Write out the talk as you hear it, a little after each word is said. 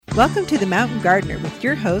Welcome to The Mountain Gardener with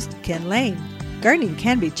your host, Ken Lane. Gardening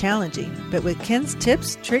can be challenging, but with Ken's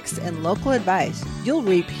tips, tricks, and local advice, you'll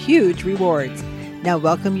reap huge rewards. Now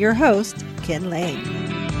welcome your host, Ken Lane.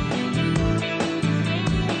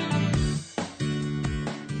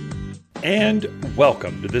 And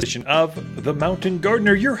welcome to this edition of The Mountain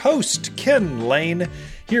Gardener, your host, Ken Lane,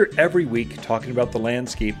 here every week talking about the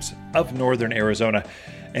landscapes of northern Arizona.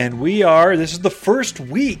 And this is the first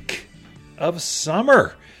week of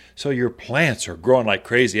summer. So your plants are growing like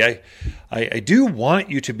crazy. I do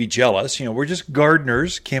want you to be jealous. We're just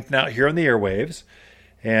gardeners camping out here on the airwaves.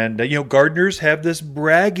 And, gardeners have this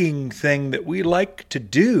bragging thing that we like to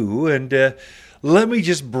do. And let me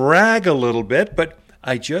just brag a little bit. But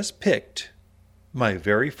I just picked my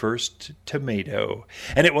very first tomato.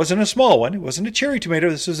 And it wasn't a small one. It wasn't a cherry tomato.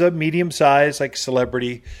 This was a medium-sized, like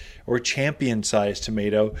celebrity or champion-sized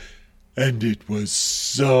tomato. And it was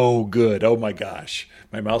so good. Oh my gosh.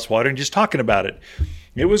 My mouth's watering just talking about it.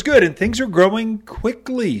 It was good, and things are growing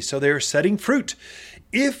quickly, so they're setting fruit.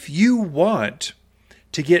 If you want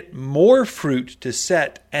to get more fruit to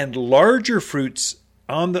set and larger fruits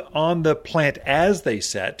on the plant as they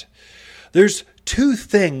set, there's two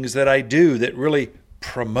things that I do that really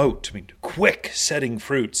promote quick setting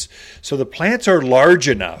fruits. So the plants are large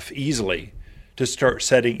enough easily to start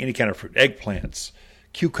setting any kind of fruit. Eggplants,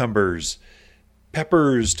 cucumbers,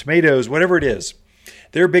 peppers, tomatoes, whatever it is.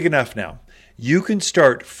 They're big enough now. You can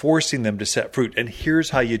start forcing them to set fruit, and here's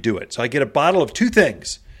how you do it. So I get a bottle of two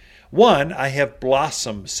things. One, I have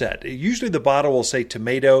blossom set. Usually the bottle will say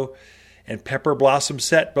tomato and pepper blossom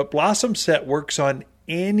set, but blossom set works on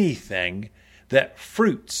anything that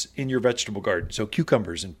fruits in your vegetable garden. So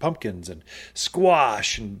cucumbers and pumpkins and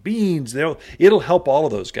squash and beans, it'll help all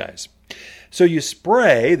of those guys. So you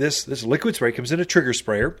spray, this liquid spray comes in a trigger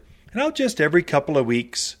sprayer, and I'll just every couple of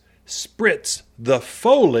weeks spritz the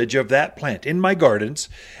foliage of that plant in my gardens,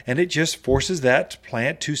 and it just forces that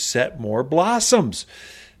plant to set more blossoms.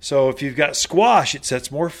 So if you've got squash, it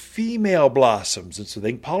sets more female blossoms, and so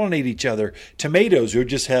they can pollinate each other. Tomatoes, you'll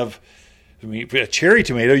just have, a cherry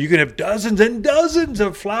tomato, you can have dozens and dozens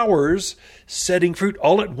of flowers setting fruit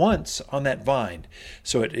all at once on that vine.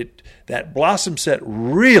 So that blossom set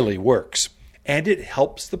really works, and it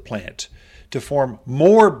helps the plant to form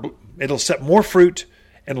more. It'll set more fruit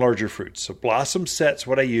and larger fruits. So blossom set's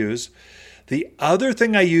what I use. The other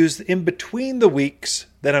thing I use in between the weeks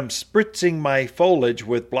that I'm spritzing my foliage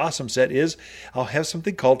with blossom set is I'll have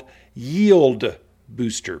something called yield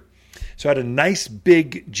booster. So I had a nice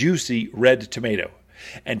big juicy red tomato.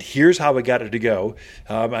 And here's how I got it to go.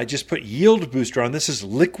 I just put yield booster on. This is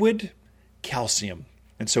liquid calcium.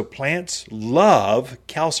 And so plants love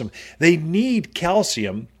calcium. They need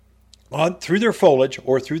calcium through their foliage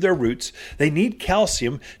or through their roots. They need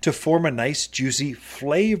calcium to form a nice, juicy,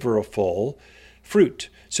 flavorful fruit.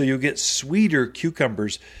 So you'll get sweeter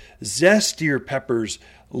cucumbers, zestier peppers,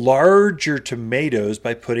 larger tomatoes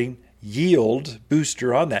by putting yield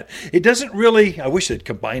booster on that. It doesn't really, I wish they'd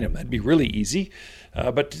combine them. That'd be really easy.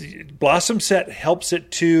 But blossom set helps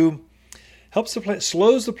the plant,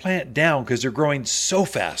 slows the plant down because they're growing so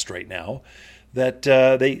fast right now that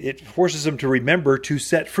it forces them to remember to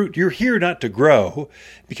set fruit. You're here not to grow,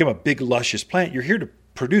 become a big luscious plant. You're here to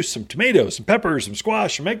produce some tomatoes, some peppers, some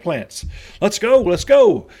squash, some eggplants. Let's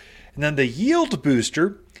go. And then the yield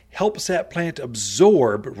booster helps that plant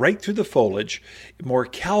absorb right through the foliage more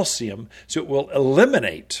calcium, so it will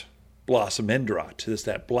eliminate blossom end rot,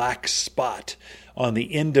 that black spot on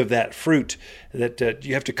the end of that fruit that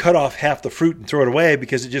you have to cut off half the fruit and throw it away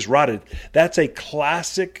because it just rotted. That's a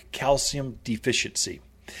classic calcium deficiency.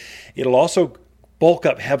 It'll also bulk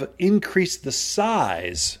up, have increased the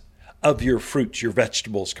size of your fruits, your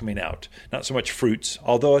vegetables coming out. Not so much fruits,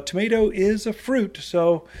 although a tomato is a fruit,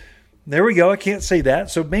 so there we go. I can't say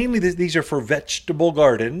that. So mainly these are for vegetable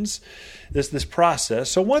gardens, this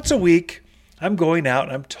process. So once a week, I'm going out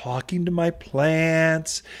and I'm talking to my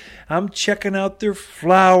plants. I'm checking out their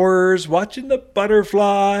flowers, watching the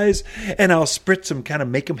butterflies, and I'll spritz them, kind of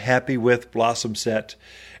make them happy with blossom set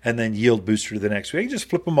and then yield booster the next week. Just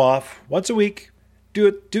flip them off once a week.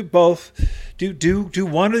 Do both. Do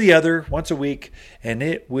one or the other once a week, and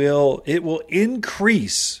it will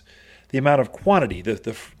increase the amount of quantity,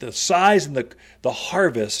 the size and the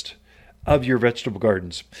harvest of your vegetable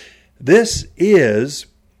gardens. This is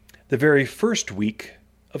the very first week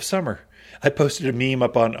of summer. I posted a meme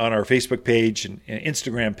up on our Facebook page and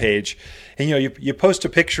Instagram page. And, you post a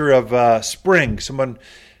picture of spring, someone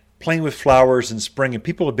playing with flowers in spring, and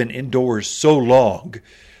people have been indoors so long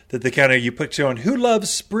that you put on who loves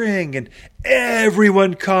spring, and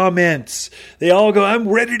everyone comments. They all go, I'm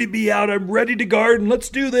ready to be out. I'm ready to garden. Let's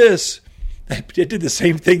do this. I did the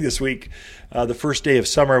same thing this week. The first day of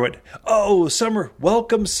summer, I went, oh, summer,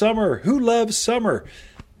 welcome summer. Who loves summer?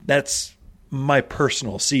 That's my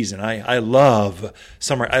personal season. I love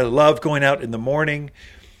summer. I love going out in the morning,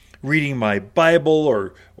 reading my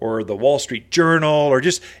Bible or the Wall Street Journal, or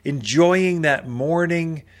just enjoying that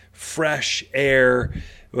morning fresh air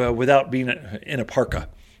without being in a parka.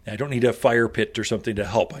 I don't need a fire pit or something to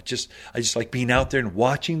help. I just like being out there and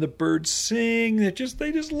watching the birds sing. They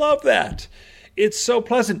just love that. It's so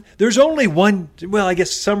pleasant. There's only one, I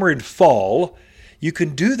guess summer and fall. You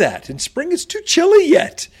can do that. In spring, it's too chilly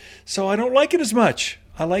yet, so I don't like it as much.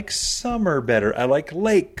 I like summer better. I like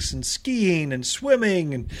lakes and skiing and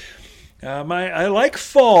swimming, and I like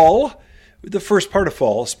fall, the first part of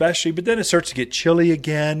fall especially, but then it starts to get chilly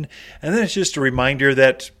again, and then it's just a reminder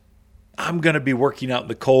that I'm going to be working out in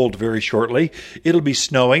the cold very shortly. It'll be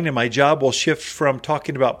snowing, and my job will shift from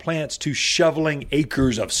talking about plants to shoveling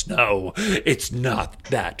acres of snow. It's not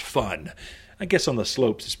that fun. I guess on the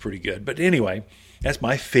slopes it's pretty good. But anyway, that's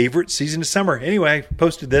my favorite season of summer. Anyway, I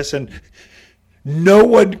posted this, and no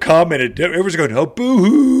one commented. Everyone's going, oh,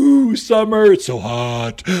 boo-hoo, summer. It's so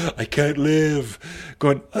hot. I can't live.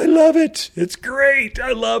 Going, I love it. It's great.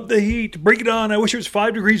 I love the heat. Bring it on. I wish it was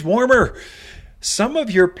 5 degrees warmer. Some of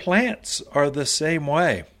your plants are the same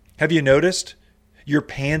way. Have you noticed? Your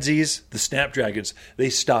pansies, the snapdragons, they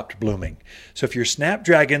stopped blooming. So if your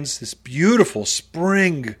snapdragons, this beautiful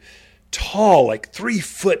spring, tall, like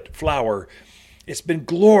 3-foot flower, it's been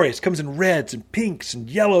glorious. It comes in reds and pinks and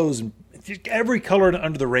yellows and every color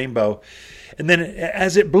under the rainbow. And then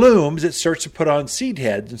as it blooms, it starts to put on seed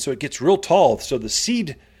heads, and so it gets real tall. So the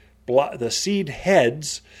seed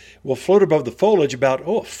heads will float above the foliage about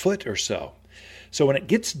a foot or so. So when it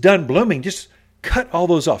gets done blooming, just cut all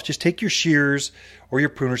those off. Just take your shears or your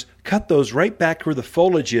pruners, cut those right back to where the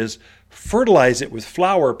foliage is, fertilize it with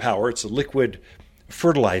flower power. It's a liquid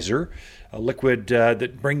fertilizer, a liquid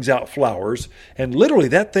that brings out flowers. And literally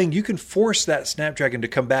that thing, you can force that snapdragon to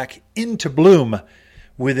come back into bloom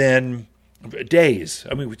within days.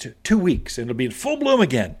 2 weeks, and it'll be in full bloom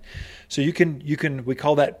again. So you can we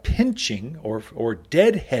call that pinching or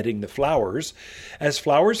deadheading the flowers. As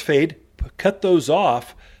flowers fade, cut those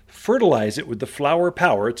off, fertilize it with the flower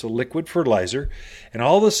power. It's a liquid fertilizer. And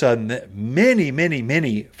all of a sudden, many, many,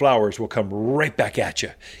 many flowers will come right back at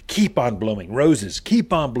you. Keep on blooming. Roses,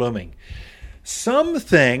 keep on blooming. Some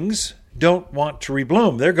things don't want to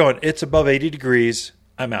rebloom. They're going, it's above 80 degrees.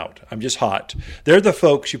 I'm out. I'm just hot. They're the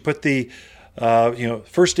folks you put the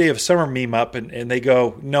first day of summer meme up and they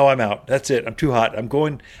go, no, I'm out. That's it. I'm too hot. I'm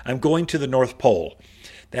going to the North Pole.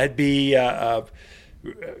 That'd be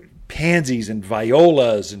pansies and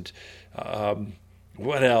violas and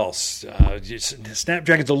what else?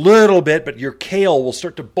 Snapdragons a little bit, but your kale will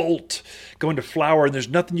start to bolt, go into flower, and there's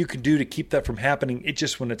nothing you can do to keep that from happening. It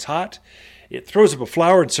just, when it's hot, it throws up a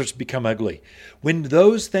flower and starts to become ugly. When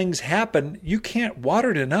those things happen, you can't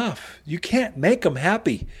water it enough. You can't make them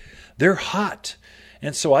happy. They're hot.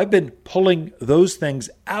 And so I've been pulling those things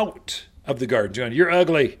out of the garden, going, you're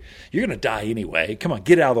ugly. You're going to die anyway. Come on,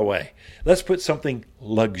 get out of the way. Let's put something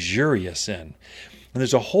luxurious in. And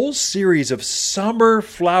there's a whole series of summer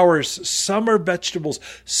flowers, summer vegetables,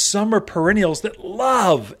 summer perennials that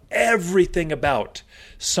love everything about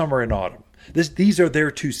summer and autumn. These are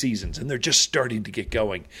their 2 seasons, and they're just starting to get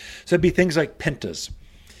going. So it'd be things like pentas.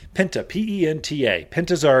 Penta, P-E-N-T-A.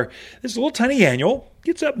 Pentas are this little tiny annual,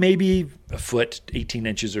 gets up maybe a foot, 18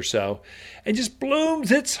 inches or so, and just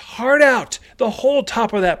blooms its heart out. The whole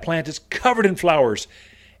top of that plant is covered in flowers,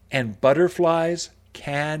 and butterflies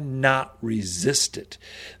cannot resist it.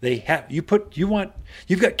 You've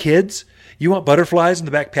got kids, you want butterflies in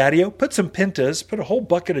the back patio, put some pentas, put a whole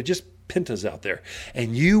bucket of just pentas out there,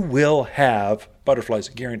 and you will have butterflies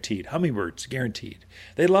guaranteed. Hummingbirds guaranteed.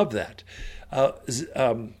 They love that.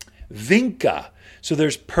 Vinca. So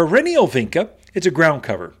there's perennial vinca. It's a ground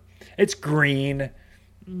cover. It's green.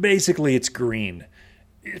 Basically, it's green.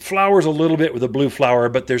 It flowers a little bit with a blue flower,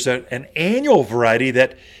 but there's an annual variety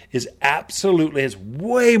that has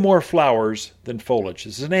way more flowers than foliage.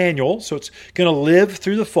 This is an annual, so it's going to live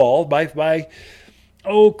through the fall. By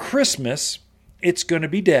Christmas, it's going to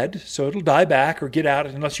be dead, so it'll die back or get out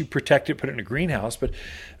unless you protect it, put it in a greenhouse. But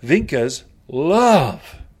vincas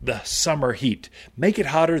love the summer heat. Make it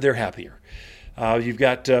hotter, they're happier. You've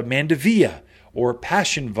got mandevilla or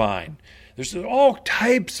passion vine. There's all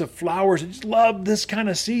types of flowers that just love this kind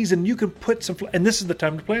of season. You can put some, and this is the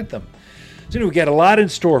time to plant them. So we've got a lot in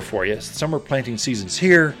store for you. Summer planting season's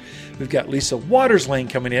here. We've got Lisa Waters-Lane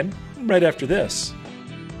coming in right after this.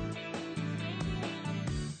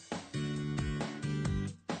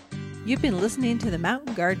 You've been listening to The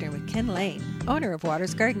Mountain Gardener with Ken Lane, owner of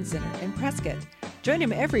Waters Garden Center in Prescott. Join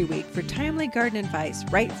him every week for timely garden advice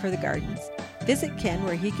right for the gardens. Visit Ken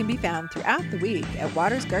where he can be found throughout the week at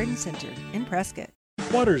Waters Garden Center in Prescott.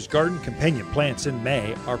 Waters Garden companion plants in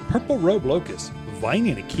May are purple robe locust, vine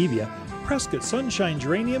akevia, Prescott sunshine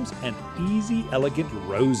geraniums, and easy elegant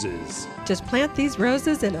roses. Just plant these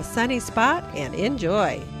roses in a sunny spot and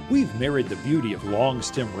enjoy. We've married the beauty of long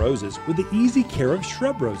stem roses with the easy care of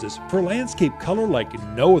shrub roses for landscape color like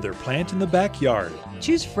no other plant in the backyard.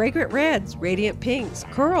 Choose fragrant reds, radiant pinks,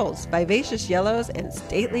 corals, vivacious yellows, and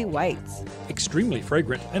stately whites. Extremely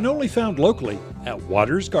fragrant and only found locally at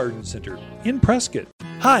Waters Garden Center in Prescott.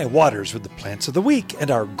 Hi, Waters with the plants of the week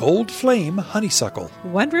and our gold flame honeysuckle.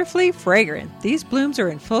 Wonderfully fragrant. These blooms are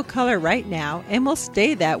in full color right now and will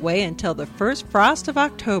stay that way until the first frost of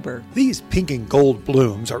October. These pink and gold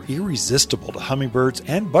blooms are irresistible to hummingbirds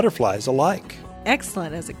and butterflies alike.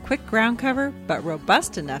 Excellent as a quick ground cover, but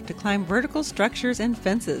robust enough to climb vertical structures and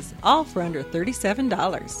fences, all for under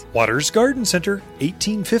 $37. Waters Garden Center,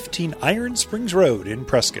 1815 Iron Springs Road in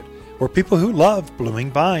Prescott, where people who love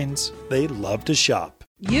blooming vines, they love to shop.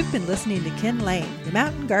 You've been listening to Ken Lane, the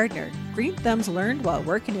Mountain Gardener. Green thumbs learned while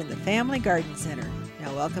working in the Family Garden Center.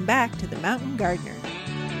 Now welcome back to the Mountain Gardener.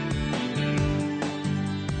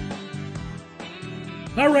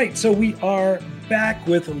 All right, so we are back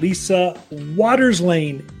with Lisa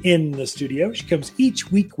Waters-Lane in the studio. She comes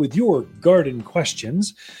each week with your garden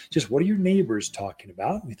questions. Just what are your neighbors talking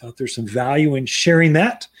about? We thought there's some value in sharing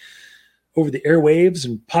that over the airwaves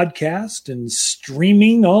and podcast and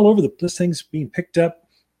streaming all over this thing's being picked up.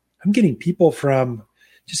 I'm getting people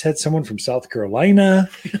just had someone from South Carolina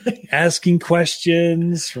asking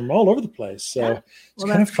questions from all over the place. So it's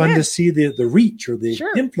kind of fun to see the reach or the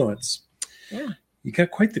influence. Yeah. You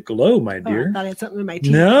got quite the glow, my dear. I thought I had something in my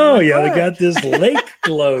teeth. No, you got this lake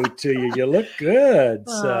glow to you. You look good.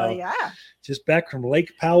 Just back from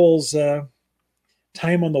Lake Powell's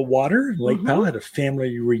time on the water. Lake Powell had a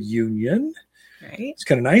family reunion. Right. It's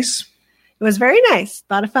kind of nice. It was very nice.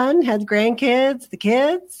 A lot of fun. Had grandkids, the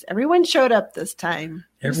kids. Everyone showed up this time.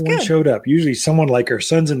 Everyone showed up. Usually someone like our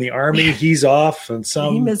son's in the Army. He's off. And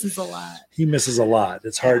he misses a lot. He misses a lot.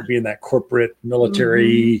 It's hard being that corporate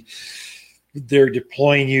military. They're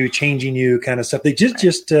deploying you, changing you kind of stuff. They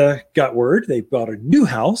just got word. They bought a new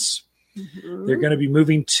house. They're going to be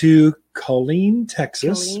moving to Killeen,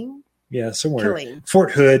 Texas. Yeah, somewhere. Killeen.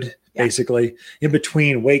 Fort Hood, basically, in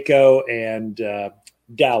between Waco and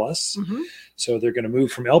Dallas. So they're going to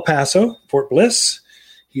move from El Paso, Fort Bliss.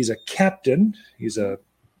 He's a captain. He's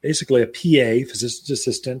basically a PA, physician's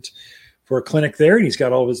assistant for a clinic there. And he's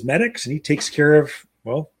got all of his medics and he takes care of,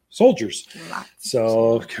 soldiers.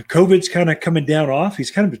 So COVID's kind of coming down off.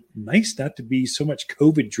 He's kind of nice not to be so much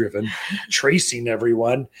COVID driven, tracing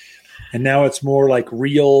everyone. And now it's more like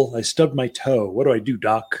real. I stubbed my toe. What do I do,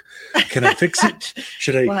 doc? Can I fix it?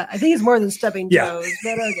 Should I? Well, I think it's more than stubbing toes,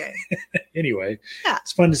 but okay. Anyway,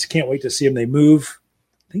 it's fun. Just can't wait to see them. They move,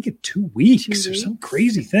 I think, in 2 weeks or some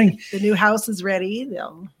crazy thing. The new house is ready.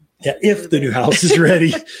 If the new house is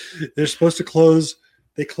ready. They're supposed to close.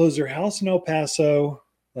 They close their house in El Paso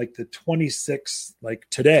like the 26th, like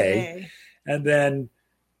today. And then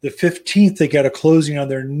the 15th, they got a closing on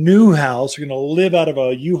their new house. They're going to live out of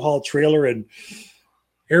a U-Haul trailer and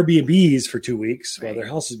Airbnbs for 2 weeks while their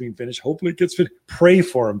house is being finished. Hopefully it gets finished. Pray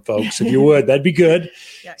for them, folks, if you would. That'd be good.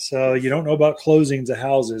 So you don't know about closings of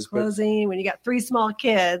houses. Closing, when you got 3 small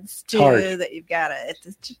kids, too, that you've got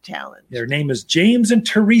it's a challenge. Their name is James and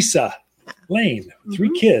Teresa Lane,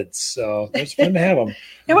 3 kids. So it's fun to have them.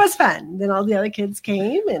 It was fun. Then all the other kids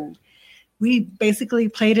came and we basically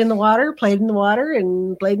played in the water. And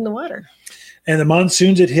the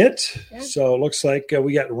monsoons had hit. So it looks like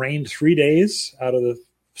we got rain 3 days out of the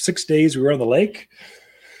 6 days we were on the lake.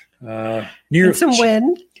 And some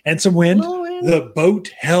wind. The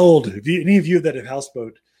boat held. If any of you that have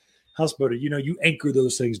houseboated, you anchor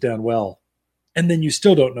those things down well. And then you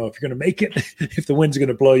still don't know if you're going to make it, if the wind's going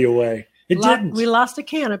to blow you away. It didn't. We lost a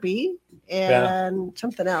canopy and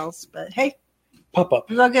something else, but hey. Pop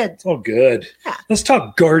up. It's all good. It's all good. Yeah. Let's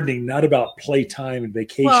talk gardening, not about playtime and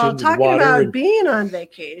vacations and water. Talking about being on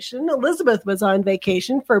vacation, Elizabeth was on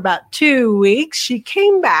vacation for about 2 weeks. She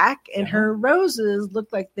came back and her roses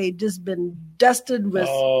looked like they'd just been dusted with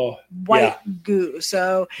white goo.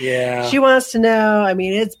 So she wants to know,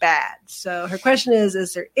 it's bad. So her question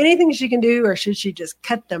is there anything she can do or should she just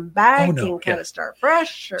cut them back and kind of start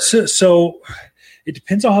fresh? Or? So It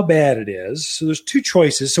depends on how bad it is. So there's two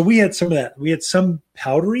choices. So we had some of that. We had some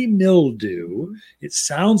powdery mildew. It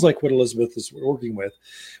sounds like what Elizabeth is working with.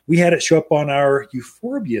 We had it show up on our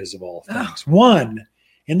euphorbias of all things. One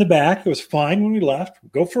in the back, it was fine when we left.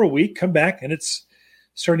 Go for a week, come back, and it's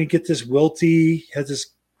starting to get this wilty, has this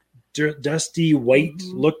dusty white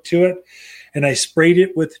look to it. And I sprayed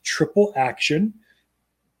it with triple action,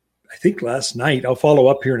 I think last night. I'll follow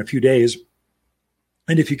up here in a few days.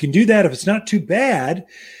 And if you can do that, if it's not too bad,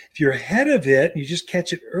 if you're ahead of it, you just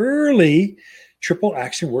catch it early, triple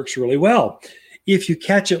action works really well. If you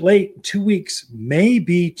catch it late, 2 weeks may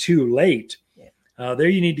be too late. There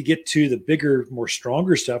you need to get to the bigger, more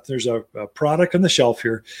stronger stuff. There's a product on the shelf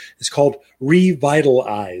here. It's called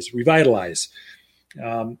Revitalize,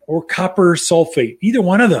 or copper sulfate, either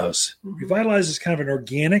one of those. Revitalize is kind of an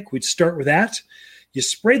organic. We'd start with that. You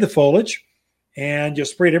spray the foliage, and you'll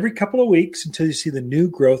spray it every couple of weeks until you see the new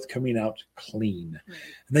growth coming out clean. Right.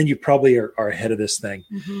 And then you probably are ahead of this thing.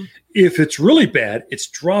 If it's really bad, it's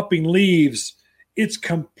dropping leaves. It's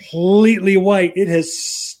completely white. It has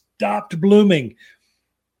stopped blooming.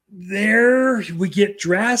 There we get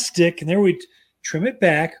drastic, and there we trim it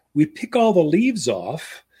back. We pick all the leaves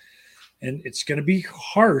off, and it's going to be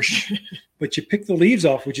harsh, but you pick the leaves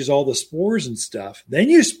off, which is all the spores and stuff. Then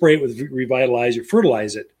you spray it with Revitalize, you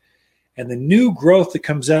fertilize it. And the new growth that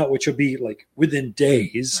comes out, which will be like within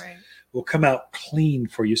days, will come out clean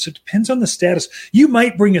for you. So it depends on the status. You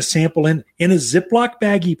might bring a sample in a Ziploc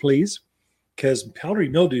baggie, please, because powdery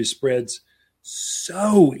mildew spreads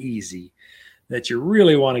so easy that you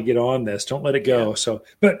really want to get on this. Don't let it go. So,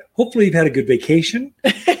 but hopefully you've had a good vacation.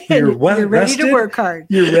 You're ready rested. To work hard.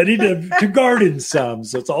 You're ready to garden some.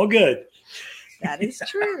 So it's all good. That is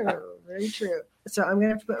true. Very true. So I'm going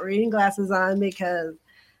to have to put reading glasses on because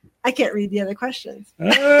I can't read the other questions.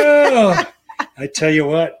 Oh, I tell you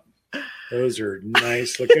what, those are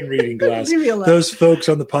nice looking reading glasses. Those folks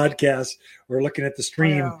on the podcast are looking at the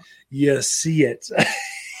stream. You see it.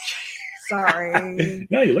 Sorry.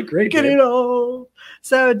 No, you look great. Getting old.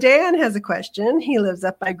 So Dan has a question. He lives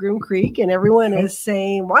up by Groom Creek, and everyone is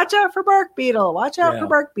saying, watch out for bark beetle. Watch out for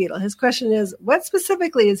bark beetle. His question is, what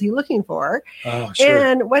specifically is he looking for? Oh, sure.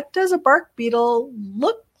 And what does a bark beetle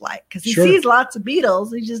look like? Because he sees lots of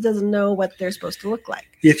beetles. He just doesn't know what they're supposed to look like.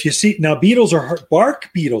 If you see, now bark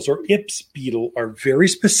beetles or Ips beetle are very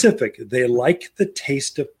specific. They like the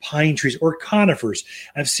taste of pine trees or conifers.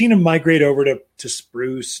 I've seen them migrate over to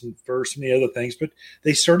spruce and fir, and the other things, but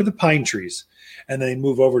they start at the pine trees and they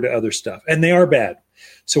move over to other stuff. And they are bad.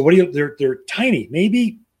 So they're tiny,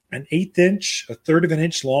 maybe an 1/8 inch, a 1/3 of an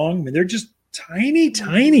inch long. I mean, they're just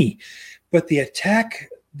tiny, but they attack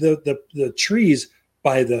the trees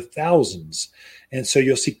by the thousands. And so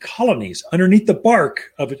you'll see colonies underneath the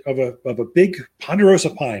bark of a big ponderosa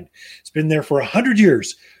pine. It's been there for 100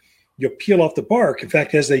 years. You'll peel off the bark. In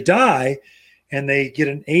fact, as they die and they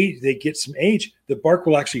get some age, the bark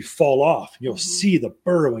will actually fall off. You'll see the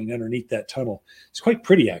burrowing underneath that tunnel. It's quite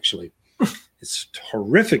pretty, actually. It's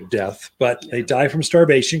horrific death, but they die from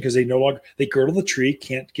starvation because they girdle the tree,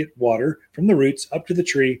 can't get water from the roots up to the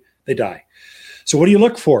tree. They die. So what do you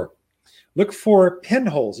look for? Look for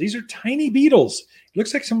pinholes. These are tiny beetles. It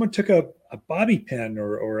looks like someone took a bobby pin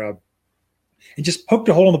and just poked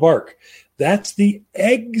a hole in the bark. That's the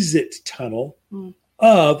exit tunnel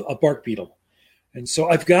of a bark beetle. And so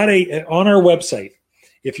I've got on our website,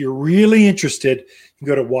 if you're really interested, you can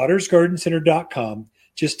go to watersgardencenter.com.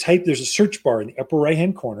 Just type, there's a search bar in the upper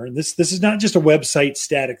right-hand corner. And this is not just a website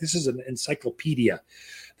static. This is an encyclopedia.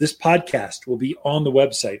 This podcast will be on the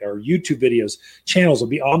website. Our YouTube videos, channels will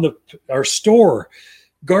be on our store.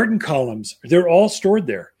 Garden columns, they're all stored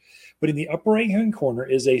there. But in the upper right-hand corner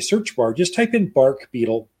is a search bar. Just type in bark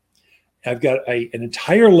beetle. I've got an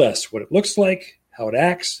entire list, what it looks like, how it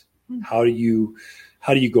acts, how do you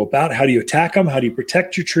go about it, how do you attack them, how do you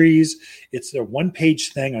protect your trees. It's a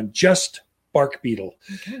one-page thing on just bark beetle.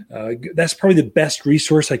 Okay. That's probably the best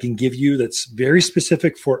resource I can give you that's very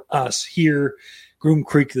specific for us here, Groom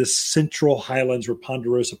Creek, the central highlands where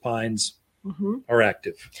ponderosa pines are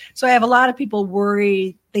active. So I have a lot of people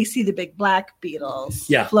worried. They see the big black beetles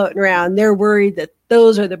floating around. They're worried that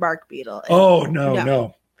those are the bark beetle. And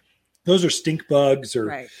No. Those are stink bugs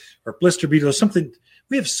or blister beetles, something.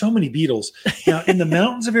 We have so many beetles. Now, in the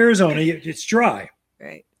mountains of Arizona, it's dry.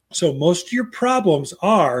 Right. So most of your problems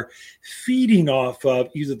are feeding off of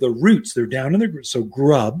either the roots. They're down in the roots. So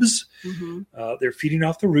grubs, they're feeding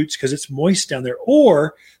off the roots because it's moist down there.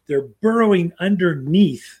 Or they're burrowing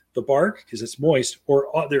underneath the bark because it's moist. Or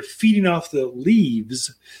they're feeding off the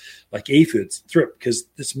leaves like aphids, thrip, because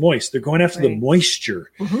it's moist. They're going after the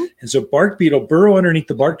moisture. And so bark beetle burrow underneath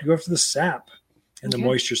the bark to go after the sap. and the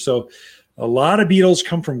moisture. So a lot of beetles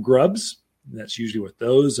come from grubs. That's usually what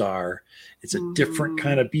those are. It's a different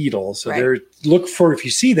kind of beetle. So if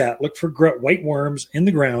you see that, look for white worms in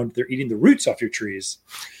the ground. They're eating the roots off your trees,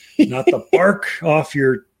 not the bark off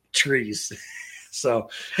your trees. So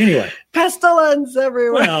anyway, pestilence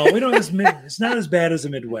everywhere. Well, we don't. It's not as bad as the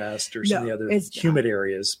Midwest or some of the other humid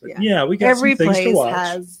areas. But we got every some things to watch.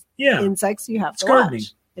 Has insects you have to gardening.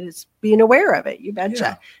 Watch. And it's being aware of it. You betcha.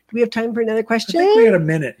 Yeah. Do we have time for another question? I think we got a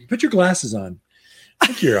minute. Put your glasses on. I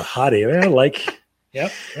think you're a hottie. I mean,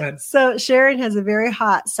 Yep. Go ahead. So Sharon has a very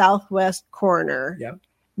hot southwest corner. Yep.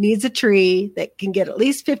 Needs a tree that can get at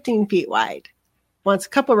least 15 feet wide. Wants a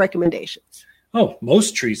couple of recommendations. Oh,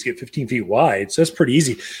 most trees get 15 feet wide. So that's pretty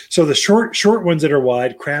easy. So the short ones that are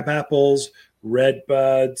wide, crab apples, red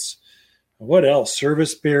buds, what else?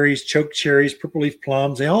 Service berries, choke cherries, purple leaf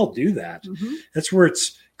plums. They all do that. Mm-hmm. That's where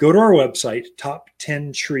go to our website,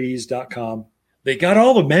 top10trees.com. They got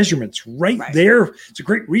all the measurements right there. It's a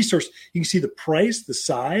great resource. You can see the price, the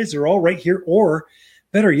size. They're all right here. Or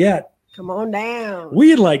better yet, come on down.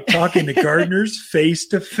 We like talking to gardeners face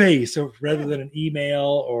to face rather than an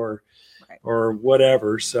email or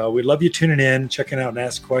whatever. So we'd love you tuning in, checking out and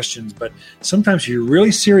ask questions. But sometimes you're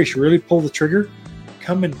really serious, you really pull the trigger,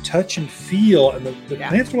 come and touch and feel. And the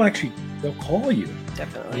plants will they'll call you.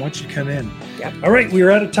 Definitely. I want you to come in. Yep. All right, we are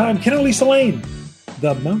out of time. Ken and Lisa Lane,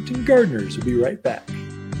 the Mountain Gardeners, will be right back.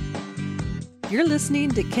 You're listening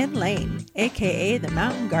to Ken Lane, a.k.a. the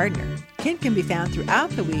Mountain Gardener. Ken can be found throughout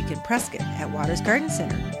the week in Prescott at Waters Garden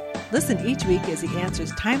Center. Listen each week as he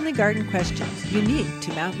answers timely garden questions unique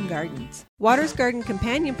to mountain gardens. Waters Garden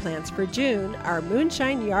companion plants for June are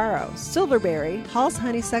Moonshine Yarrow, Silverberry, Hall's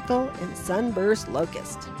Honeysuckle, and Sunburst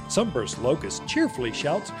Locust. Sunburst Locust cheerfully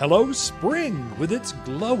shouts, "Hello, spring," with its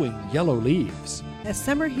glowing yellow leaves. As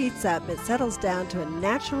summer heats up, it settles down to a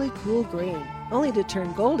naturally cool green, only to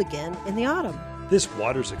turn gold again in the autumn. This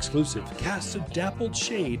Waters exclusive casts a dappled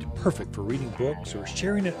shade, perfect for reading books or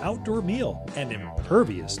sharing an outdoor meal, and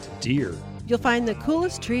impervious to deer. You'll find the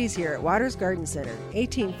coolest trees here at Waters Garden Center,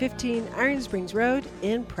 1815 Iron Springs Road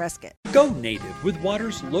in Prescott. Go native with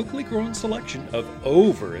Waters' locally grown selection of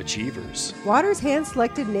overachievers. Waters'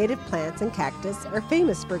 hand-selected native plants and cactus are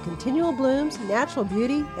famous for continual blooms, natural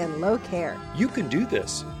beauty, and low care. You can do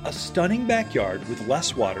this. A stunning backyard with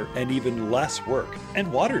less water and even less work.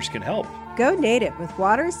 And Waters can help. Go native with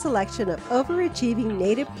Waters' selection of overachieving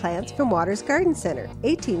native plants from Waters Garden Center,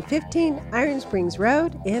 1815 Iron Springs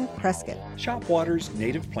Road in Prescott. Shop Waters'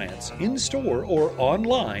 native plants in-store or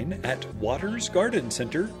online at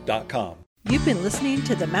watersgardencenter.com. You've been listening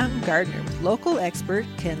to The Mountain Gardener with local expert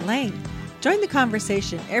Ken Lane. Join the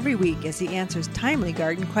conversation every week as he answers timely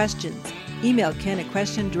garden questions. Email Ken a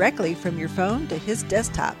question directly from your phone to his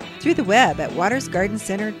desktop through the web at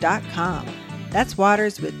watersgardencenter.com. That's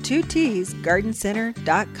Waters with 2 T's,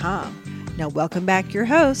 gardencenter.com. Now welcome back your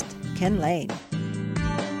host, Ken Lane.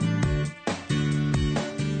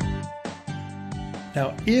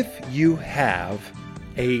 Now, if you have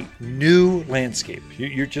a new landscape,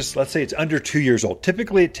 you're just, let's say it's under 2 years old.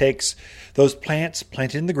 Typically it takes those plants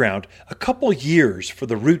planted in the ground a couple years for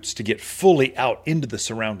the roots to get fully out into the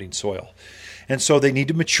surrounding soil. And so they need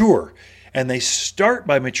to mature. And they start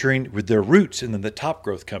by maturing with their roots, and then the top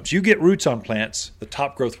growth comes. You get roots on plants, the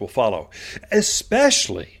top growth will follow,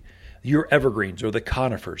 especially your evergreens or the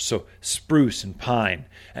conifers, so spruce and pine.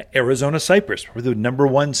 Arizona cypress, or the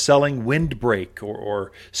 #1 selling windbreak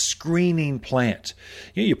or screening plant.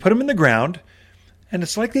 You put them in the ground, and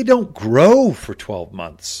it's like they don't grow for 12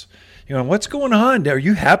 months. What's going on? Are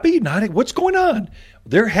you happy? What's going on?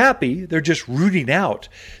 They're happy. They're just rooting out.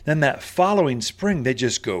 Then that following spring, they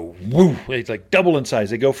just go, woo, it's like double in size.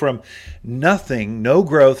 They go from nothing, no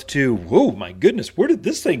growth to, whoa, my goodness, where did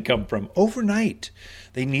this thing come from? Overnight.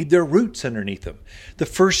 They need their roots underneath them. The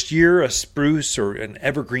first year, a spruce or an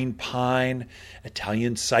evergreen pine,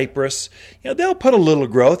 Italian cypress, they'll put a little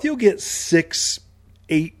growth. You'll get 6,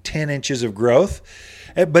 8, 10 inches of growth.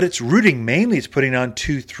 But it's rooting mainly. It's putting on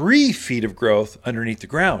 2-3 feet of growth underneath the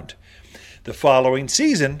ground. The following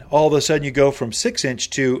season, all of a sudden you go from 6-inch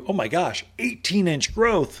to, 18-inch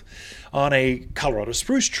growth on a Colorado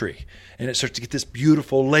spruce tree. And it starts to get this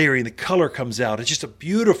beautiful layering. The color comes out. It's just a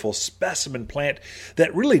beautiful specimen plant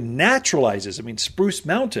that really naturalizes. Spruce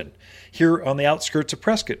Mountain here on the outskirts of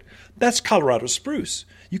Prescott, that's Colorado spruce.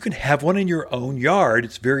 You can have one in your own yard.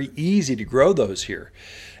 It's very easy to grow those here.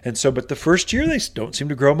 And so, but the first year they don't seem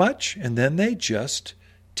to grow much, and then they just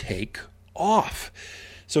take off.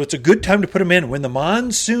 So it's a good time to put them in when the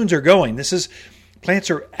monsoons are going. Plants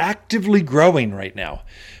are actively growing right now,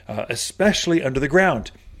 especially under the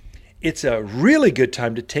ground. it's a really good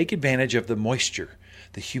time to take advantage of the moisture,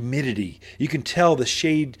 the humidity. You can tell the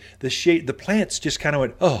shade, the plants just kind of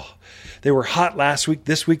went, oh, they were hot last week.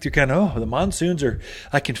 This week they're kind of, oh, the monsoons are,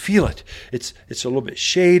 I can feel it. It's a little bit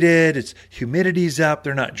shaded. It's humidity's up.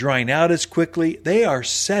 They're not drying out as quickly. They are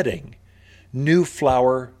setting new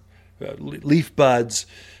flower, leaf buds,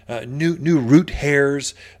 new root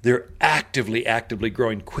hairs. They're actively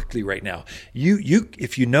growing quickly right now.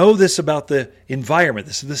 If you know this about the environment,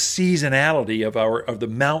 this is the seasonality of the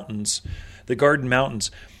mountains, the garden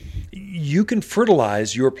mountains, you can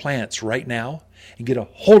fertilize your plants right now and get a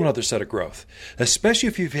whole other set of growth, especially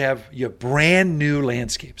if you have brand new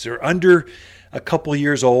landscapes. They're under a couple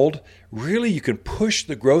years old. Really, you can push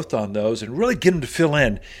the growth on those and really get them to fill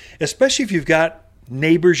in, especially if you've got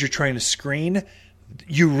neighbors you're trying to screen.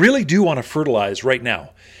 You really do want to fertilize right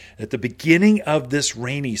now at the beginning of this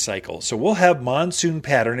rainy cycle. So we'll have monsoon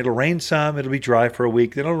pattern. It'll rain some, it'll be dry for a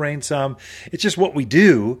week, then it'll rain some. It's just what we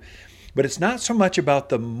do. But it's not so much about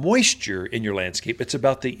the moisture in your landscape. It's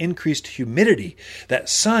about the increased humidity. That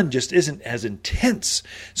sun just isn't as intense.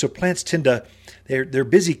 So plants tend to, they're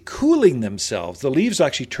busy cooling themselves. The leaves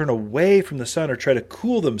actually turn away from the sun or try to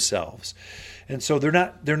cool themselves. And so they're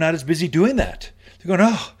not as busy doing that. They're going,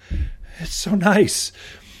 oh, it's so nice.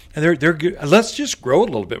 And they're let's just grow a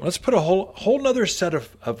little bit. Let's put a whole nother set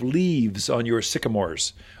of leaves on your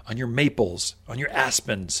sycamores, on your maples, on your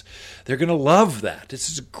aspens. They're going to love that. This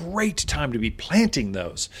is a great time to be planting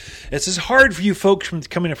those. It's as hard for you folks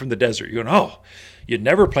coming in from the desert. You're going, oh, you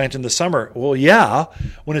never plant in the summer. Well, yeah,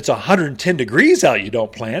 when it's 110 degrees out, you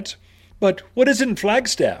don't plant. But what is it in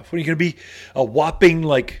Flagstaff? When are you going to be a whopping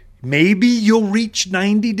maybe you'll reach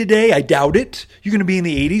 90 today. I doubt it. You're going to be in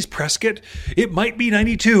the 80s. Prescott, it might be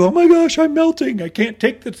 92. Oh my gosh, I'm melting. I can't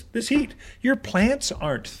take this heat. Your plants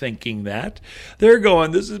aren't thinking that. They're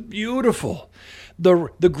going, this is beautiful.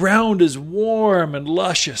 The ground is warm and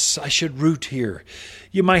luscious. I should root here.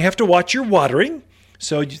 You might have to watch your watering.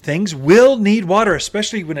 So things will need water,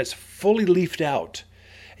 especially when it's fully leafed out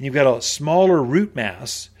and you've got a smaller root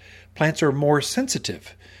mass. Plants are more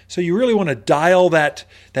sensitive. So you really want to dial that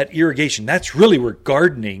irrigation. That's really where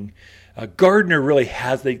gardening, a gardener really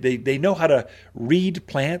has, they know how to read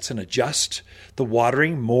plants and adjust the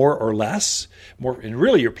watering more or less. And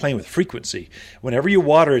really you're playing with frequency. Whenever you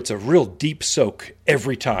water, it's a real deep soak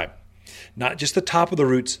every time. Not just the top of the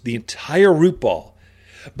roots, the entire root ball.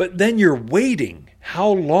 But then you're waiting. How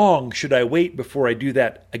long should I wait before I do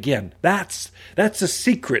that again? That's the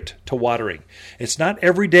secret to watering. It's not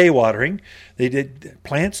everyday watering.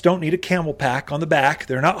 Plants don't need a camel pack on the back.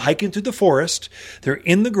 They're not hiking through the forest. They're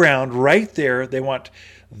in the ground right there. They want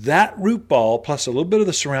that root ball plus a little bit of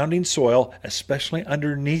the surrounding soil, especially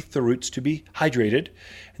underneath the roots, to be hydrated.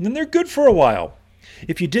 And then they're good for a while.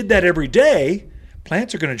 If you did that every day,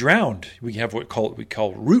 plants are going to drown. We have what we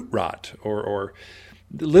call root rot, or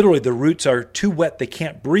literally the roots are too wet, they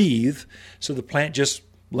can't breathe, so the plant just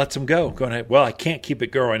lets them go. Going, well, I can't keep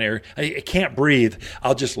it growing there. I can't breathe.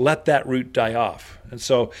 I'll just let that root die off. And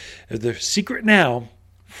so the secret now,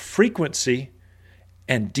 frequency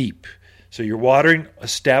and deep. So you're watering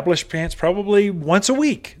established plants probably once a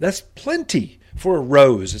week. That's plenty for a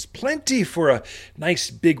rose. It's plenty for a nice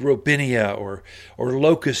big robinia or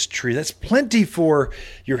locust tree. That's plenty for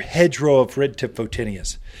your hedgerow of red-tip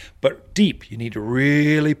photinias. But deep, you need to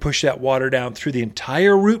really push that water down through the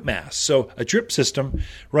entire root mass. So a drip system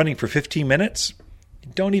running for 15 minutes,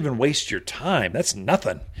 don't even waste your time. That's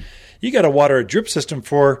nothing. You got to water a drip system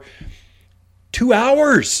for 2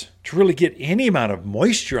 hours to really get any amount of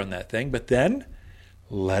moisture on that thing. But then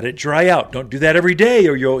let it dry out. Don't do that every day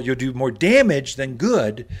or you'll do more damage than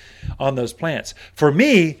good on those plants. For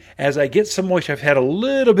me, as I get some moisture, I've had a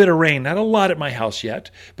little bit of rain, not a lot at my house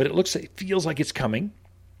yet, but it feels like it's coming.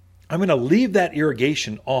 I'm going to leave that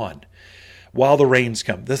irrigation on while the rains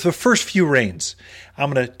come. That's the first few rains.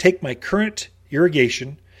 I'm going to take my current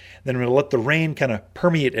irrigation, then I'm going to let the rain kind of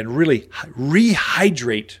permeate and really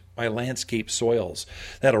rehydrate my landscape soils.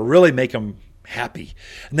 That'll really make them happy.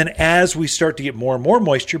 And then as we start to get more and more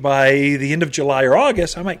moisture by the end of July or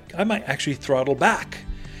August, I might actually throttle back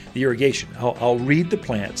the irrigation. I'll read the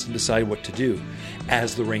plants and decide what to do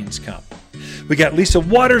as the rains come. We got Lisa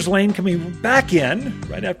Waters Lane coming back in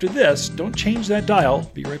right after this. Don't change that dial.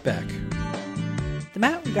 Be right back. The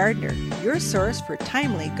Mountain Gardener, your source for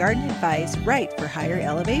timely garden advice right for higher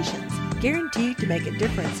elevations. Guaranteed to make a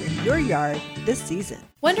difference in your yard this season.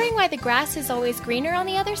 Wondering why the grass is always greener on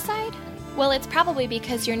the other side? Well, it's probably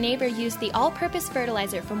because your neighbor used the all-purpose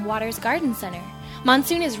fertilizer from Waters Garden Center.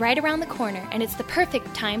 Monsoon is right around the corner, and it's the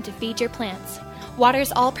perfect time to feed your plants.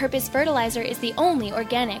 Waters all-purpose fertilizer is the only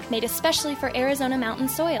organic made especially for Arizona mountain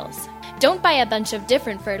soils. Don't buy a bunch of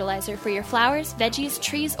different fertilizer for your flowers, veggies,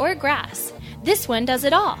 trees, or grass. This one does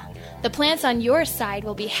it all. The plants on your side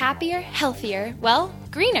will be happier, healthier, well,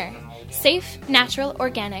 greener. Safe, natural,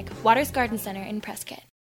 organic. Waters Garden Center in Prescott.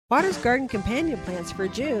 Waters Garden companion plants for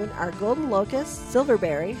June are golden locust,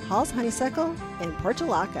 silverberry, Hall's honeysuckle, and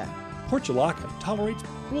portulaca. Portulaca tolerates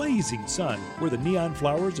blazing sun, where the neon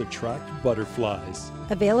flowers attract butterflies.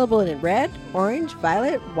 Available in red, orange,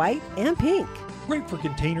 violet, white, and pink. Great for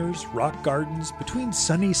containers, rock gardens, between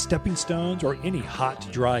sunny stepping stones, or any hot,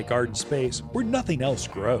 dry garden space where nothing else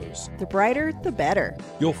grows. The brighter, the better.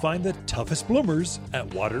 You'll find the toughest bloomers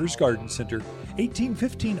at Waters Garden Center,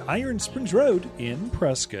 1815 Iron Springs Road in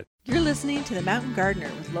Prescott. You're listening to The Mountain Gardener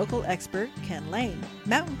with local expert Ken Lane.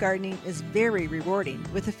 Mountain gardening is very rewarding,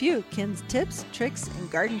 with a few Ken's tips, tricks, and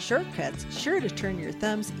garden shortcuts sure to turn your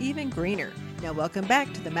thumbs even greener. Now welcome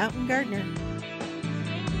back to The Mountain Gardener.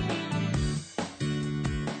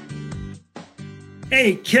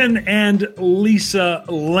 Hey, Ken and Lisa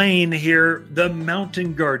Lane here, the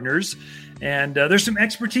Mountain Gardeners. And there's some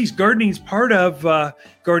expertise. Gardening's part of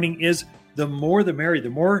gardening is the more the merrier. The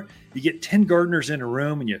more you get 10 gardeners in a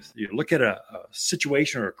room and you look at a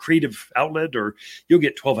situation or a creative outlet, or you'll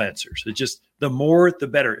get 12 answers. It's just the more the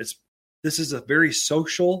better. This is a very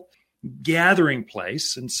social gathering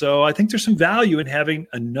place. And so I think there's some value in having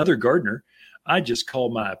another gardener. I just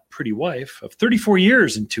called my pretty wife of 34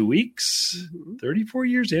 years in 2 weeks. 34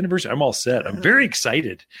 years anniversary. I'm all set. I'm very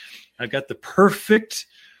excited. I got the perfect.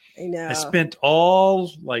 I know. I spent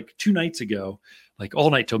all 2 nights ago,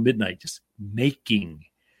 all night till midnight, just making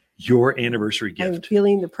your anniversary gift. I'm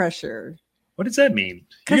feeling the pressure. What does that mean?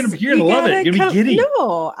 You're gonna love it. You're gonna be giddy.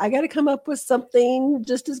 No, I got to come up with something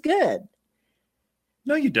just as good.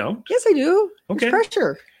 No, you don't. Yes, I do. Okay. There's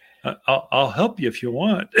pressure. I'll help you if you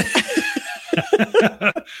want.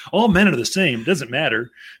 All men are the same. Doesn't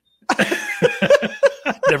matter.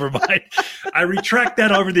 Never mind. I retract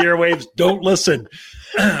that over the airwaves. Don't listen.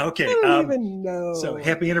 Okay. I don't even know. So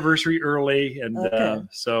happy anniversary early. And Okay.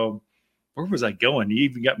 so where was I going? You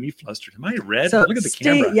even got me flustered. Am I red? So Look at the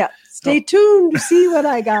camera. Yeah. Stay tuned to see what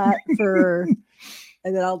I got for,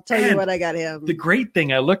 and then I'll tell you what I got him. The great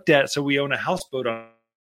thing I looked at, so we own a houseboat on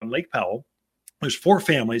Lake Powell. There's 4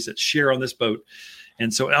 families that share on this boat.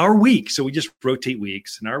 And so so we just rotate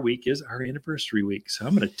weeks, and our week is our anniversary week. So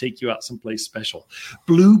I'm going to take you out someplace special.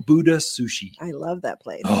 Blue Buddha Sushi. I love that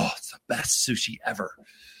place. Oh, it's the best sushi ever.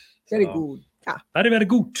 Very good. Yeah. Very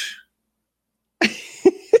good.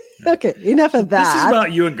 Okay, enough of that. This is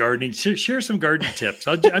about you and gardening. Share some gardening tips.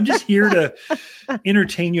 I'm just here to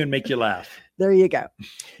entertain you and make you laugh. There you go.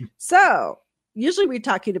 So usually we're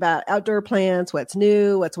talking about outdoor plants, what's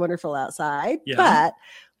new, what's wonderful outside. Yeah. But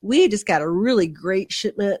we just got a really great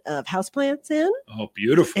shipment of houseplants in. Oh,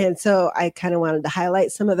 beautiful. And so I kind of wanted to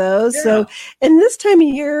highlight some of those. Yeah. So, and this time of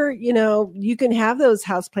year, you can have those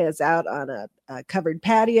houseplants out on a covered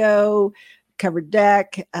patio, covered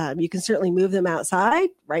deck. You can certainly move them outside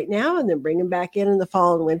right now and then bring them back in the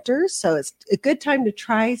fall and winter. So it's a good time to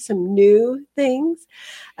try some new things.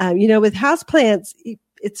 With houseplants,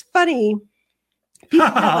 it's funny.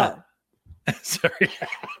 Sorry.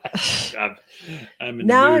 I'm in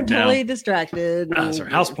now the I'm mood totally distracted.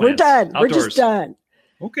 Sorry, houseplants. We're done. Outdoors. We're just done.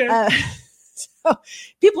 Okay. So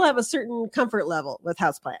people have a certain comfort level with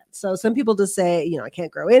houseplants. So some people just say, I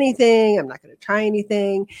can't grow anything. I'm not going to try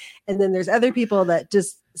anything. And then there's other people that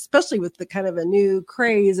just, especially with the kind of a new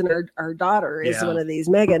craze, and our daughter is one of these,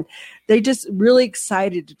 Megan, they just really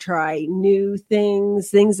excited to try new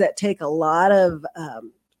things that take a lot of,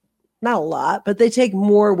 not a lot, but they take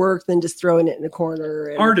more work than just throwing it in a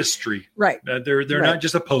corner. Artistry. Right. They're right. Not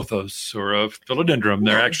just a pothos or a philodendron.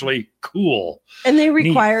 They're actually cool. And they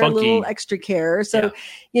require neat, a little extra care. So,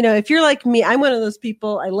 yeah. If you're like me, I'm one of those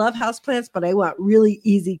people, I love houseplants, but I want really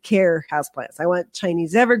easy care houseplants. I want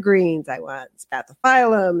Chinese evergreens. I want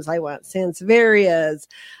spathiphyllums. I want sansevierias,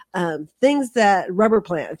 things that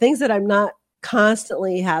I'm not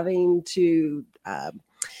constantly having to,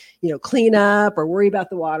 clean up or worry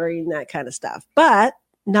about the watering, that kind of stuff. But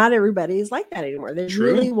not everybody is like that anymore. They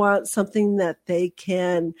really want something that they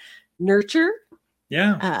can nurture.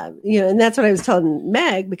 Yeah. And that's what I was telling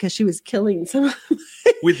Meg, because she was killing some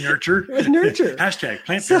with nurture. With nurture. Hashtag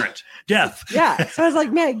plant parent. Death. Yeah. So I was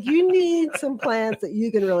like, Meg, you need some plants that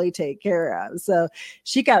you can really take care of. So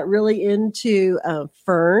she got really into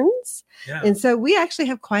ferns. Yeah. And so we actually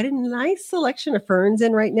have quite a nice selection of ferns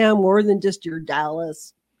in right now, more than just your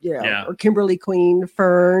Dallas or Kimberly Queen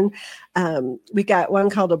fern. We got one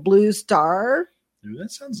called a blue star. Ooh,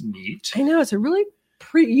 that sounds neat. I know, it's a really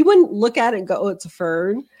pretty, you wouldn't look at it and go, oh, it's a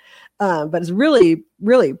fern. But it's really,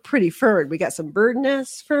 really pretty fern. We got some bird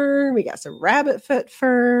nest fern. We got some rabbit foot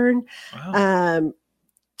fern. Wow.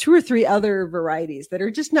 2 or 3 other varieties that are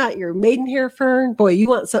just not your maidenhair fern. Boy, you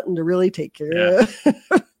want something to really take care of.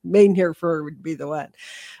 Maidenhair fern would be the one.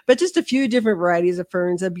 But just a few different varieties of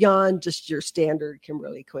ferns beyond just your standard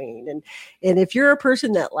Kimberly Queen. And if you're a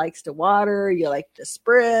person that likes to water, you like to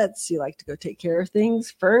spritz, you like to go take care of things,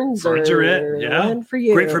 ferns are it. Yeah. One for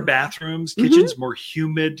you. Great for bathrooms, kitchens, more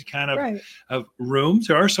humid kind of rooms.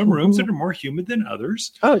 There are some rooms that are more humid than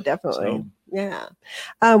others. Oh, definitely. Yeah.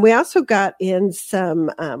 We also got in some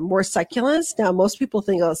more succulents. Now, most people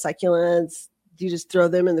think, oh, succulents, you just throw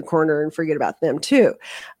them in the corner and forget about them too.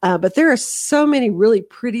 But there are so many really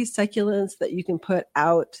pretty succulents that you can put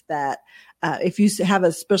out that if you have a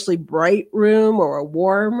especially bright room or a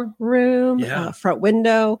warm room, front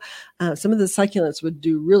window, some of the succulents would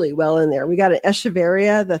do really well in there. We got an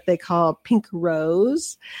echeveria that they call pink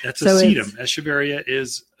rose. That's a sedum. Echeveria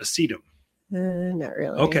is a sedum. Not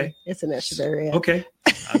really. Okay. It's an echeveria. Okay.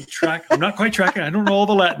 I'm not quite tracking. I don't know all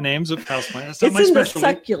the Latin names of houseplants. That's not it's my in specialty.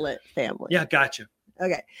 The succulent family. Yeah, gotcha.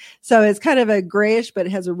 Okay. So it's kind of a grayish, but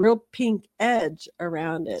it has a real pink edge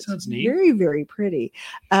around it. Sounds neat. Very, very pretty.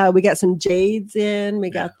 We got some jades in. We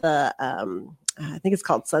got the, I think it's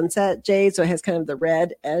called sunset jade. So it has kind of the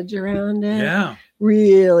red edge around it. Yeah.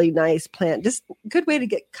 Really nice plant. Just a good way to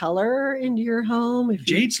get color into your home.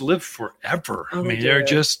 Jades live forever. I mean,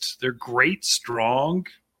 they're great, strong,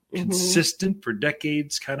 consistent for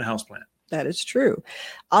decades kind of houseplant. That is true.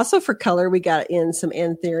 Also for color, we got in some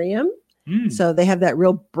anthurium. So they have that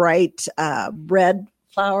real bright red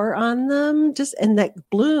flower on them, and that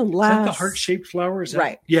bloom lasts. Is that the heart-shaped flower? Is that,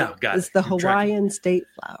 right? Yeah, got it. It's the Hawaiian state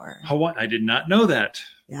flower. I did not know that.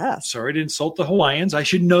 Yeah. Sorry to insult the Hawaiians. I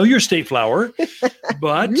should know your state flower,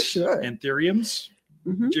 but anthuriums,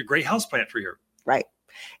 a great houseplant for here. Right.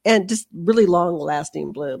 And just really long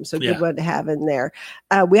lasting bloom. So good one to have in there.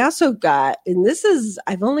 We also got, and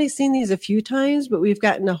I've only seen these a few times, but we've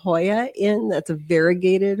gotten a Hoya in. That's a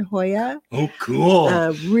variegated Hoya. Oh, cool.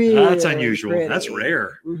 Really, that's unusual. Pretty. That's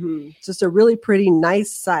rare. Just a really pretty,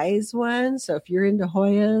 nice size one. So if you're into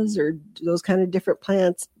Hoyas or those kind of different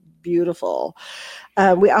plants, beautiful.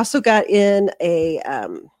 We also got in a,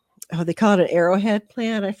 they call it an arrowhead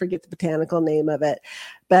plant. I forget the botanical name of it,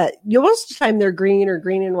 but most of the time they're green or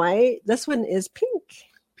green and white. This one is pink.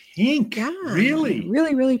 Pink? Yeah. Really?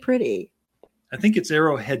 Really, really pretty. I think it's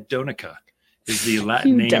Arrowhead donica is the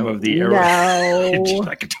Latin name of the arrow.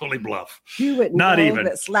 I could totally bluff. You wouldn't know if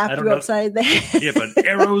it slapped you upside the head. If an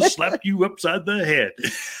arrow slapped you upside the head.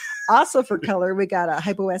 Also for color, we got a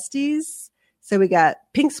hypoestes. So we got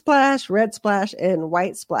pink splash, red splash, and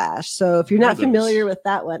white splash. So if you're not familiar with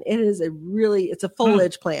that one, it's a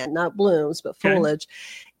foliage plant, not blooms, but foliage.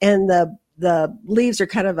 And the leaves are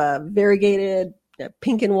kind of a variegated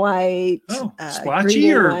pink and white. Oh,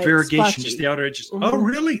 splotchy or variegation, splotchy. Just the outer edges. Oh,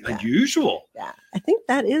 really? Yeah. Unusual. Yeah. I think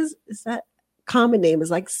is that common name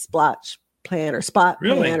is like splotch plant or spot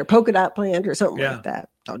plant or polka dot plant or something like that.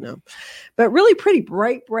 Don't know. But really pretty,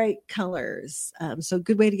 bright colors. So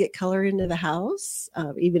good way to get color into the house,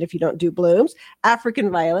 even if you don't do blooms.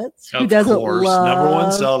 African violets. Who doesn't love number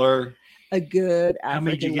one seller. A good African How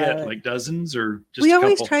many did you get? Like dozens or just we a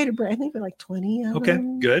always couple? try to bring, I think we're like 20 of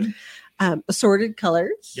them. Good. Assorted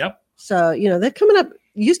colors. Yep. So, they're coming up.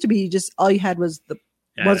 Used to be just all you had was the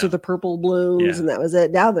ones with the purple blooms, and that was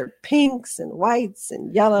it. Now they're pinks and whites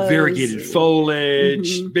and yellows. Variegated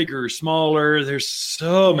foliage, bigger, smaller. There's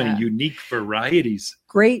so many unique varieties.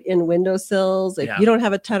 Great in windowsills. If you don't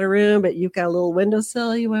have a ton of room, but you've got a little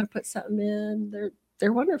windowsill you want to put something in,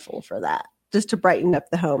 they're wonderful for that, just to brighten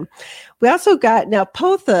up the home. We also got, now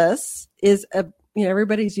pothos is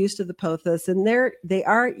everybody's used to the pothos, and they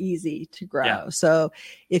are easy to grow. Yeah. So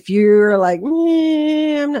if you're like,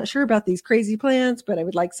 I'm not sure about these crazy plants, but I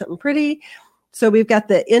would like something pretty. So we've got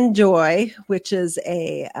the Enjoy, which is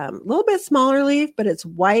a little bit smaller leaf, but it's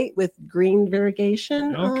white with green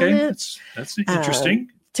variegation. Okay, on it. That's interesting.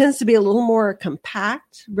 Tends to be a little more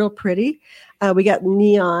compact, real pretty. We got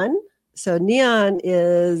Neon. So neon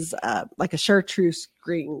is like a chartreuse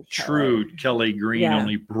green color. True Kelly green,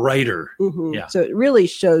 only brighter. Yeah. So it really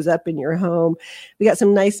shows up in your home. We got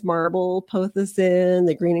some nice marble pothos in,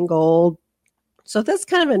 the green and gold. So that's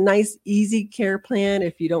kind of a nice, easy care plan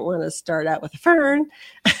if you don't want to start out with a fern.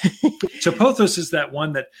 So pothos is that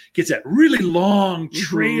one that gets that really long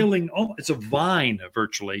trailing. Oh, it's a vine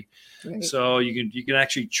virtually. Right. So you can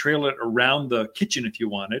actually trail it around the kitchen if you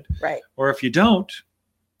wanted. Right. Or if you don't,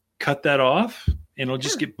 cut that off, and it'll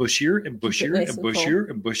just get bushier and bushier and bushier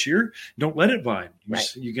and bushier. Don't let it vine.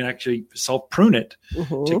 You can actually self-prune it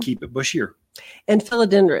to keep it bushier. And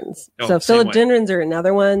philodendrons. So philodendrons are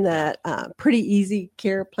another one that pretty easy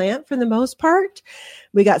care plant for the most part.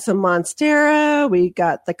 We got some Monstera. We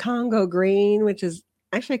got the Congo green, which is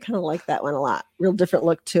actually I kind of like that one a lot. Real different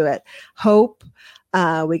look to it. Hope.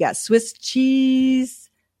 We got Swiss cheese.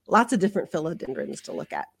 Lots of different philodendrons to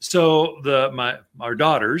look at. So our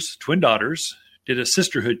daughters, twin daughters, did a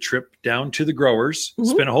sisterhood trip down to the growers,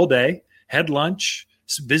 spent a whole day, had lunch,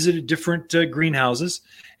 visited different greenhouses,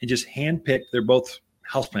 and just handpicked. They're both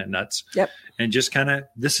houseplant nuts. Yep. And just kind of,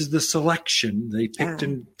 this is the selection they picked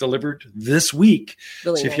and delivered this week.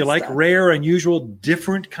 Really so if nice you like stuff. Rare, unusual,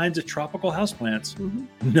 different kinds of tropical houseplants,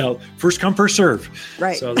 no, first come, first serve.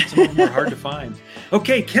 Right. So that's a little more hard to find.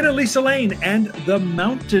 Okay, Ken and Lisa Lane and the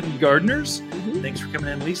Mountain Gardeners. Thanks for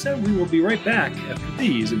coming in, Lisa. We will be right back after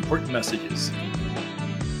these important messages.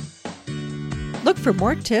 Look for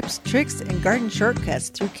more tips, tricks, and garden shortcuts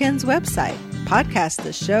through Ken's website. Podcast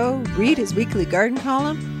the show, read his weekly garden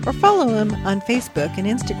column, or follow him on Facebook and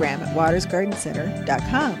Instagram at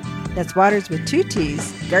watersgardencenter.com. That's Waters with 2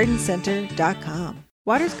 T's, gardencenter.com.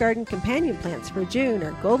 Waters Garden companion plants for June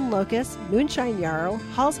are golden locust, moonshine yarrow,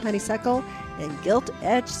 Hall's honeysuckle, and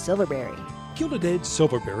gilt-edged silverberry. Gilded Edge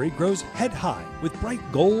Silverberry grows head high with bright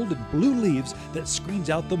gold and blue leaves that screens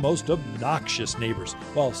out the most obnoxious neighbors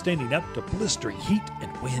while standing up to blistering heat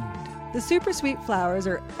and wind. The super sweet flowers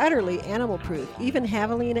are utterly animal-proof. Even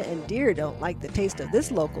javelina and deer don't like the taste of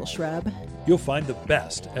this local shrub. You'll find the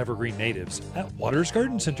best evergreen natives at Waters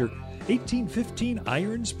Garden Center, 1815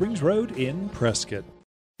 Iron Springs Road in Prescott.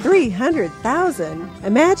 300,000?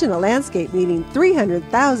 Imagine a landscape needing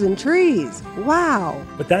 300,000 trees. Wow.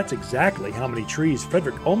 But that's exactly how many trees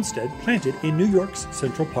Frederick Olmsted planted in New York's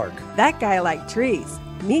Central Park. That guy liked trees.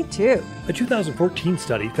 Me too. A 2014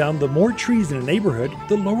 study found the more trees in a neighborhood,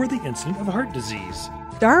 the lower the incidence of heart disease.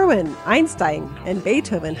 Darwin, Einstein, and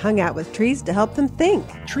Beethoven hung out with trees to help them think.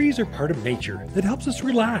 Trees are part of nature that helps us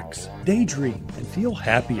relax, daydream, and feel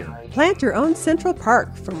happier. Plant your own Central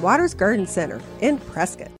Park from Waters Garden Center in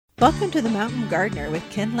Prescott. Welcome to the Mountain Gardener with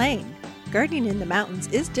Ken Lane. Gardening in the mountains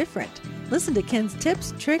is different. Listen to Ken's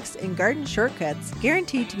tips, tricks, and garden shortcuts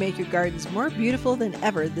guaranteed to make your gardens more beautiful than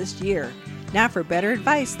ever this year. Now for better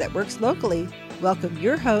advice that works locally, welcome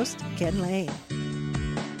your host, Ken Lane.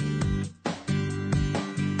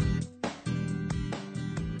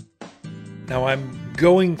 Now I'm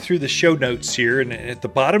going through the show notes here, and at the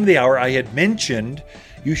bottom of the hour I had mentioned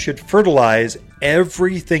you should fertilize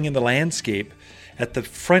everything in the landscape at the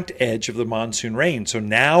front edge of the monsoon rain. So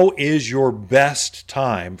now is your best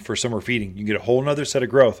time for summer feeding. You get a whole nother set of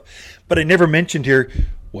growth. But I never mentioned here,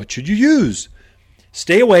 what should you use?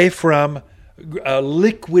 Stay away from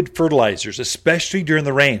liquid fertilizers, especially during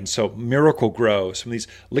the rain. So Miracle-Gro, some of these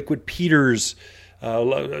liquid Peters,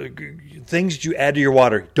 things that you add to your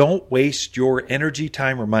water. Don't waste your energy,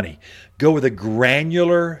 time, or money. Go with a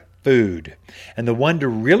granular food. And the one to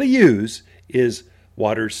really use is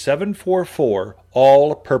Waters 744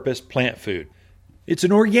 all-purpose plant food. It's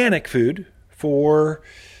an organic food so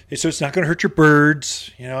it's not going to hurt your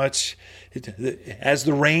birds. You know, as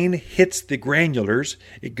the rain hits the granulars,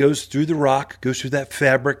 it goes through the rock, goes through that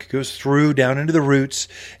fabric, goes through down into the roots.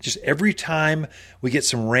 Just every time we get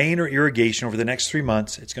some rain or irrigation over the next 3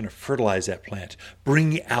 months, it's going to fertilize that plant,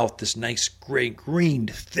 bring out this nice green,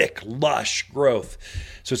 thick, lush growth.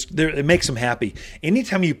 So it makes them happy.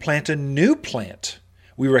 Anytime you plant a new plant,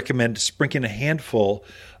 we recommend sprinkling a handful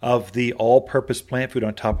of the all-purpose plant food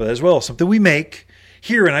on top of that as well. Something we make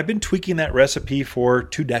here, and I've been tweaking that recipe for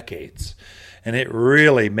 2 decades. And it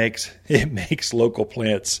really makes local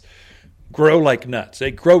plants grow like nuts.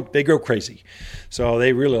 They grow crazy. So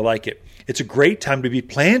they really like it. It's a great time to be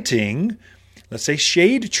planting, let's say,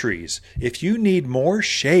 shade trees. If you need more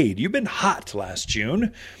shade, you've been hot last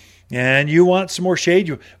June, and you want some more shade,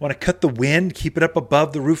 you want to cut the wind, keep it up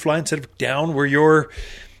above the roof line instead of down where you're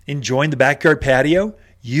enjoying the backyard patio,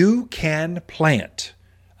 you can plant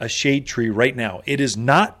a shade tree right now. It is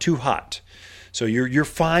not too hot. So you're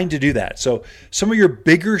fine to do that. So some of your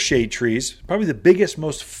bigger shade trees, probably the biggest,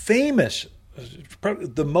 most famous, probably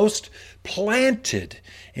the most planted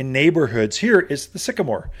in neighborhoods here is the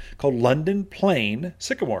sycamore, called London Plain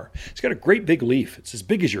sycamore. It's got a great big leaf. It's as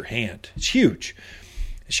big as your hand. It's huge.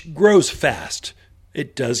 It grows fast.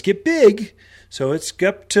 It does get big, so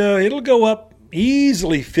it'll go up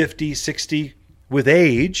easily 50, 60 with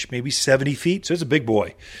age, maybe 70 feet. So it's a big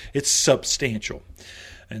boy. It's substantial.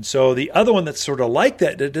 And so the other one that's sort of like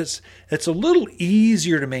that, it's a little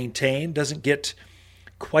easier to maintain, doesn't get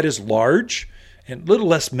quite as large, and a little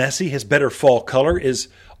less messy, has better fall color, is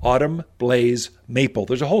autumn blaze maple.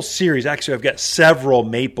 There's a whole series. Actually, I've got several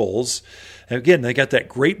maples. And again, they got that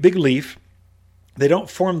great big leaf. They don't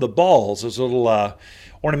form the balls, those little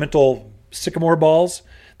ornamental sycamore balls.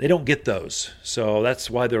 They don't get those, so that's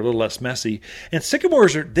why they're a little less messy. And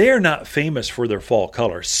sycamores, they're not famous for their fall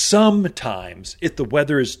color. Sometimes, if the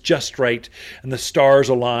weather is just right and the stars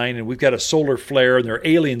align and we've got a solar flare and there are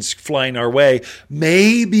aliens flying our way,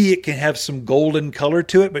 maybe it can have some golden color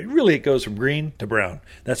to it, but really it goes from green to brown.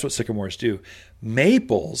 That's what sycamores do.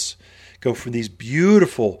 Maples go from these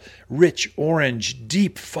beautiful, rich orange,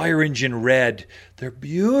 deep fire engine red. They're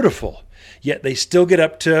beautiful, yet they still get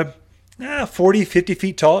up to 40, 50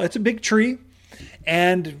 feet tall. It's a big tree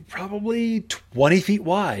and probably 20 feet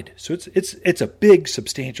wide. So it's a big,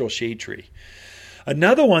 substantial shade tree.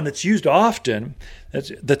 Another one that's used often,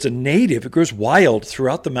 that's a native, it grows wild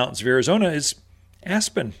throughout the mountains of Arizona, is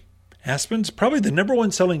aspen. Aspen's probably the number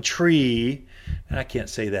one selling tree. I can't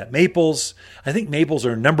say that. Maples, I think maples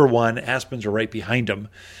are number one. Aspens are right behind them.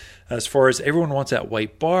 As far as everyone wants that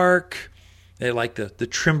white bark. They like the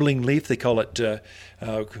trembling leaf. They call it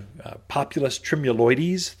Populus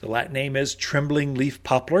tremuloides. The Latin name is trembling leaf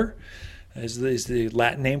poplar, is the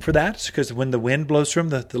Latin name for that. It's because when the wind blows through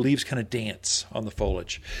them, the leaves kind of dance on the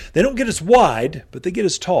foliage. They don't get as wide, but they get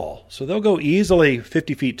as tall. So they'll go easily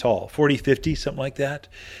 50 feet tall, 40, 50, something like that.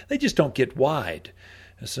 They just don't get wide.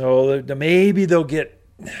 So maybe they'll get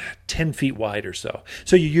 10 feet wide or so.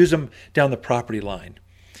 So you use them down the property line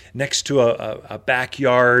next to a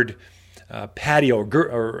backyard patio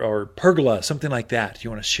or pergola, something like that.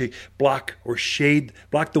 You want to block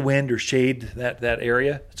the wind or shade that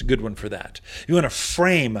area. It's a good one for that. You want to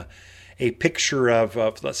frame a picture of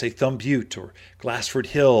let's say Thumb Butte or Glassford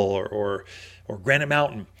Hill or Granite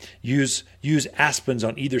Mountain. Use aspens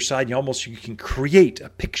on either side. You can create a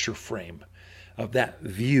picture frame of that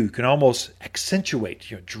view. You can almost accentuate,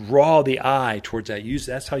 draw the eye towards that.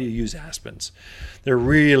 That's how you use aspens. They're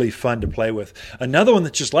really fun to play with. Another one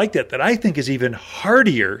that's just like that I think is even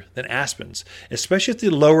hardier than aspens, especially at the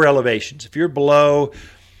lower elevations. If you're below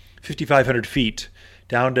 5,500 feet,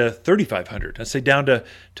 down to 3,500, let's say down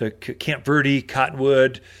to Camp Verde,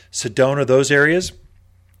 Cottonwood, Sedona, those areas,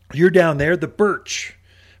 you're down there, the birch.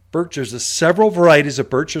 Birch, there's several varieties of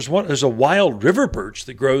birch. There's a wild river birch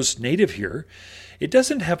that grows native here. It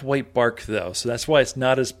doesn't have white bark, though, so that's why it's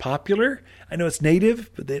not as popular. I know it's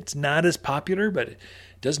native, but it's not as popular, but it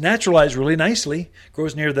does naturalize really nicely.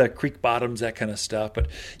 Grows near the creek bottoms, that kind of stuff. But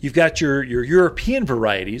you've got your European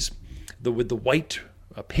varieties with the white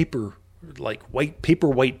paper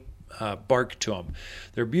bark to them.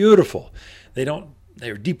 They're beautiful.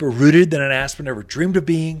 They're deeper rooted than an aspen ever dreamed of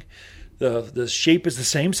being. The shape is the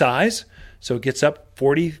same size, so it gets up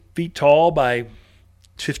 40 feet tall by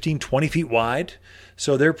 15, 20 feet wide.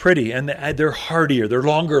 So they're pretty, and they're hardier. They're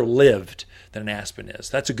longer lived than an aspen is.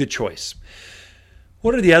 That's a good choice.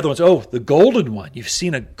 What are the other ones? Oh, the golden one. You've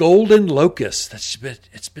seen a golden locust.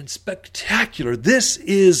 It's been spectacular. This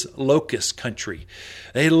is locust country.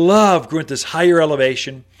 They love growing at this higher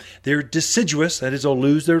elevation. They're deciduous. That is, they'll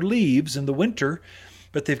lose their leaves in the winter,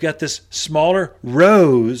 but they've got this smaller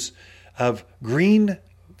rows of green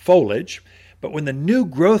foliage, but when the new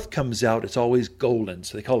growth comes out, it's always golden.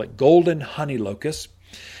 So they call it golden honey locust.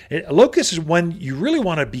 A locust is one you really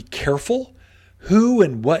want to be careful who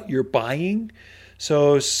and what you're buying.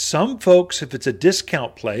 So some folks, if it's a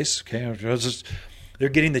discount place, okay, they're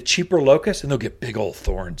getting the cheaper locust, and they'll get big old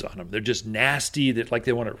thorns on them. They're just nasty. That like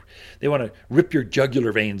they want to rip your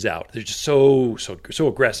jugular veins out. They're just so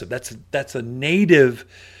aggressive. That's a native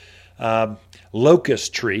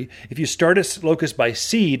locust tree. If you start a locust by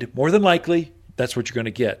seed, more than likely that's what you're going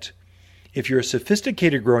to get. If you're a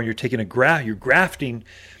sophisticated grower, you're taking you're grafting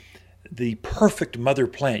the perfect mother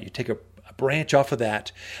plant. You take a branch off of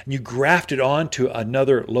that and you graft it onto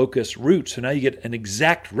another locust root. So now you get an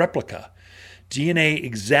exact replica, DNA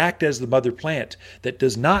exact as the mother plant that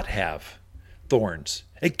does not have thorns.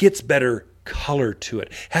 It gets better color to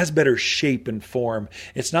it, has better shape and form.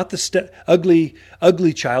 It's not the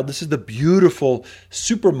ugly child. This is the beautiful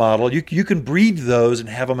supermodel. You can breed those and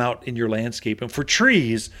have them out in your landscape. And for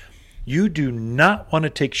trees, you do not want to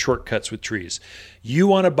take shortcuts with trees. You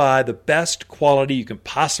want to buy the best quality you can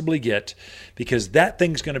possibly get, because that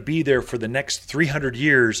thing's going to be there for the next 300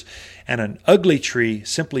 years, and an ugly tree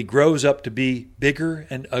simply grows up to be bigger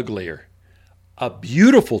and uglier. A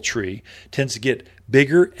beautiful tree tends to get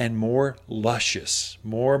bigger and more luscious,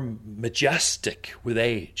 more majestic with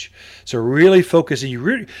age. So really focusing, you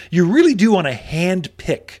really do want to hand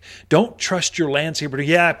pick. Don't trust your landscaper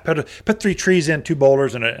to, put 3 trees in, 2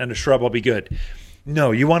 boulders and a shrub, I'll be good.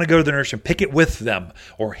 No, you want to go to the nursery and pick it with them,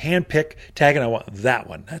 or hand pick, tag, and I want that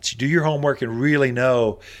one. Do your homework and really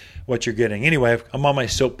know what you're getting. Anyway, I'm on my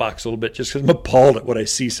soapbox a little bit just because I'm appalled at what I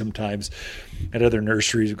see sometimes at other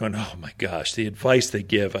nurseries. Going, oh my gosh, the advice they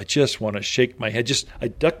give. I just want to shake my head. I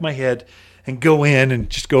duck my head and go in and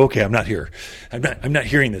just go, okay, I'm not here. I'm not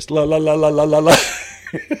hearing this. La la la la la la la.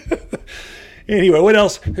 Anyway, what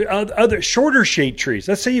else? Other shorter shade trees.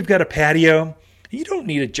 Let's say you've got a patio. You don't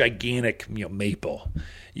need a gigantic, maple.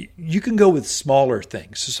 You can go with smaller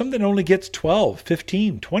things. So something that only gets 12,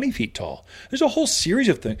 15, 20 feet tall. There's a whole series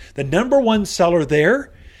of things. The number one seller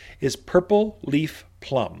there is purple leaf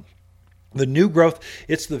plum. The new growth,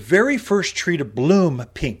 it's the very first tree to bloom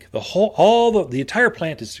pink. The entire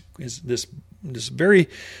plant is this very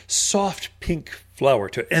soft pink flower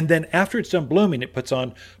to it. And then after it's done blooming, it puts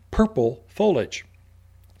on purple foliage.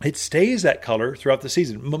 It stays that color throughout the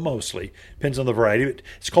season, mostly. Depends on the variety.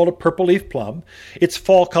 It's called a purple leaf plum. Its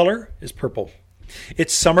fall color is purple.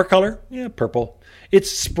 Its summer color, purple. Its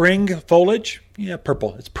spring foliage,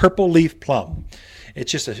 purple. It's purple leaf plum.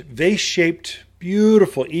 It's just a vase-shaped,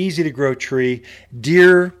 beautiful, easy-to-grow tree.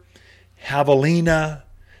 Deer, javelina,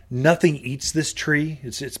 nothing eats this tree.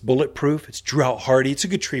 It's bulletproof. It's drought hardy. It's a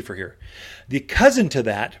good tree for here. The cousin to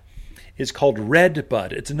that is called red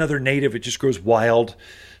bud. It's another native. It just grows wild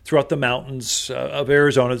throughout the mountains of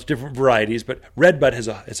Arizona. There's different varieties, but red bud has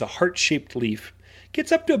a heart-shaped leaf.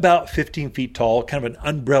 Gets up to about 15 feet tall, kind of an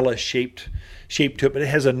umbrella shape to it, but it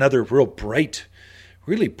has another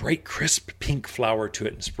really bright, crisp pink flower to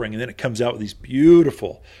it in spring, and then it comes out with these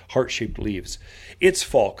beautiful heart-shaped leaves. Its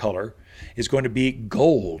fall color is going to be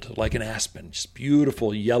gold, like an aspen, just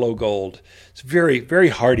beautiful yellow gold. It's very, very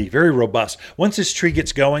hardy, very robust. Once this tree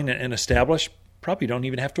gets going and established, probably don't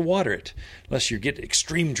even have to water it unless you get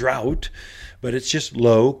extreme drought, but it's just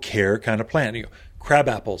low care kind of plant. Crab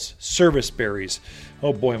apples, service berries.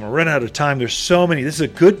 Oh boy, I'm going to run out of time. There's so many. This is a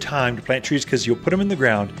good time to plant trees because you'll put them in the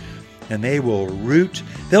ground and they will root.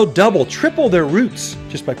 They'll double, triple their roots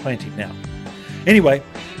just by planting now. Anyway,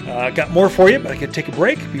 got more for you, but I could take a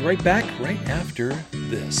break. Be right back right after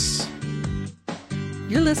this.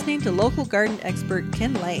 You're listening to local garden expert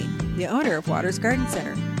Ken Lane, the owner of Waters Garden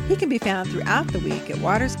Center. He can be found throughout the week at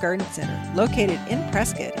Waters Garden Center, located in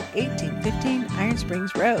Prescott at 1815 Iron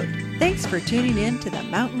Springs Road. Thanks for tuning in to The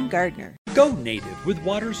Mountain Gardener. Go native with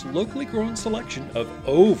Waters' locally grown selection of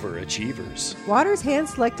overachievers. Waters'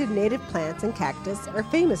 hand-selected native plants and cactus are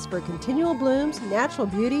famous for continual blooms, natural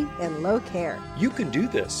beauty, and low care. You can do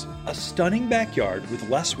this. A stunning backyard with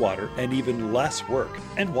less water and even less work.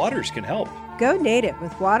 And Waters can help. Go native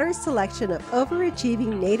with Waters' selection of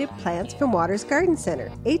overachieving native plants from Waters Garden Center,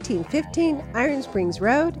 1815 Iron Springs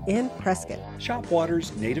Road in Prescott. Shop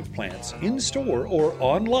Waters' native plants in store or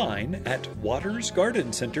online at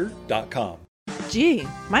watersgardencenter.com. Gee,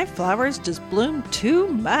 my flowers just bloom too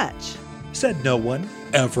much. Said no one,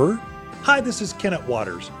 ever. Hi, this is Ken at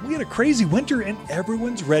Waters. We had a crazy winter and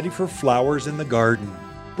everyone's ready for flowers in the garden.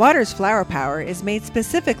 Waters Flower Power is made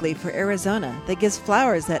specifically for Arizona that gives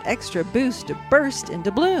flowers that extra boost to burst into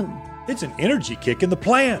bloom. It's an energy kick in the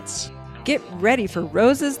plants. Get ready for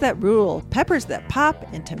roses that rule, peppers that pop,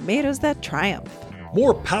 and tomatoes that triumph.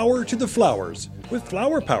 More power to the flowers with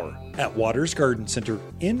Flower Power at Waters Garden Center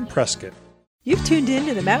in Prescott. You've tuned in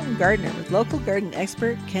to The Mountain Gardener with local garden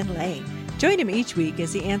expert Ken Lane. Join him each week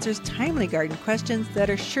as he answers timely garden questions that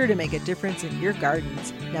are sure to make a difference in your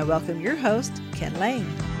gardens. Now welcome your host, Ken Lane.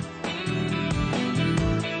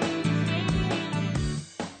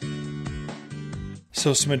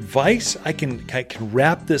 So some advice I can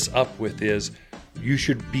wrap this up with is you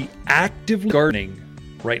should be actively gardening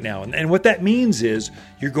right now. And what that means is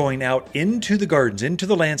you're going out into the gardens, into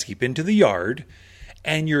the landscape, into the yard,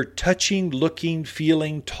 and you're touching, looking,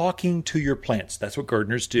 feeling, talking to your plants. That's what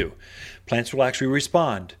gardeners do. Plants will actually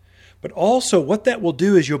respond. But also what that will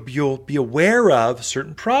do is you'll be aware of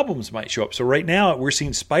certain problems might show up. So right now we're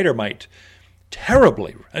seeing spider mite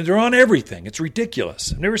terribly. And they're on everything. It's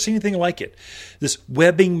ridiculous. I've never seen anything like it. This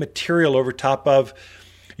webbing material over top of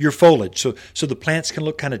your foliage. So the plants can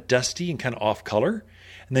look kind of dusty and kind of off color.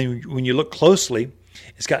 And then when you look closely,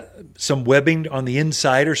 it's got some webbing on the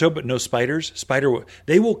inside or so, but no spiders.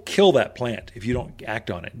 They will kill that plant if you don't act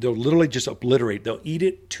on it. They'll literally just obliterate. They'll eat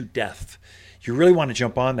it to death. You really want to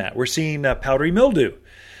jump on that. We're seeing powdery mildew.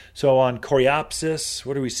 So on Coreopsis,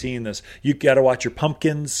 what are we seeing this? You got to watch your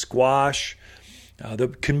pumpkins, squash.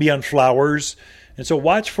 That can be on flowers. And so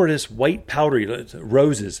watch for this white powdery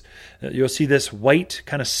roses. You'll see this white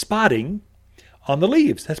kind of spotting on the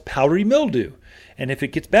leaves. That's powdery mildew. And if it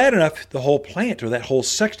gets bad enough, the whole plant or that whole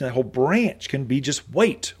section, that whole branch can be just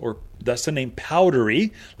white, or thus the name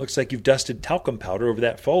powdery. Looks like you've dusted talcum powder over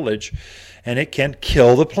that foliage, and it can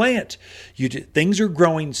kill the plant. Things are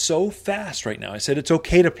growing so fast right now. I said it's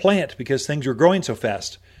okay to plant because things are growing so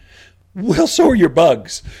fast. Well, so are your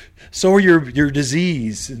bugs. So are your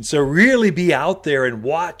disease. And so really be out there and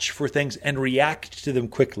watch for things and react to them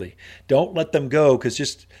quickly. Don't let them go, because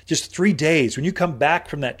just 3 days, when you come back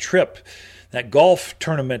from that trip, that golf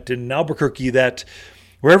tournament in Albuquerque, that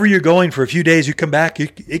wherever you're going for a few days, you come back,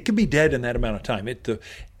 it can be dead in that amount of time.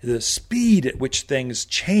 The speed at which things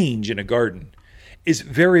change in a garden is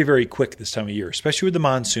very, very quick this time of year, especially with the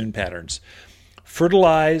monsoon patterns.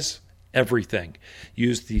 Fertilize everything.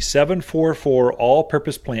 Use the 744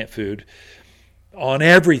 all-purpose plant food on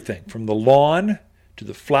everything, from the lawn to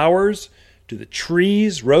the flowers to the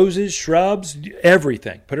trees, roses, shrubs,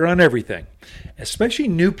 everything. Put it on everything, especially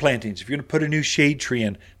new plantings. If you're going to put a new shade tree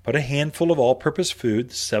in, put a handful of all-purpose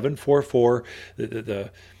food, 744,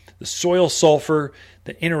 the soil sulfur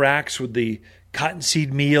that interacts with the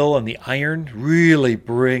cottonseed meal and the iron really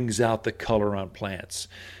brings out the color on plants.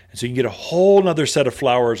 And so you can get a whole other set of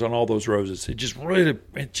flowers on all those roses. It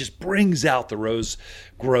just brings out the rose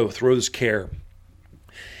growth, rose care.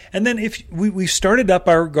 And then if we started up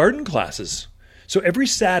our garden classes. So every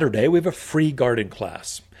Saturday we have a free garden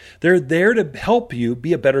class. They're there to help you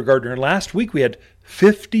be a better gardener. Last week we had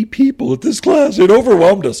 50 people at this class. It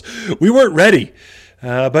overwhelmed us. We weren't ready,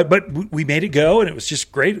 but we made it go, and it was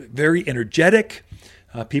just great. Very energetic.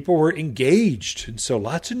 People were engaged, and so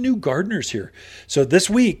lots of new gardeners here. So this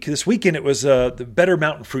weekend, it was the Better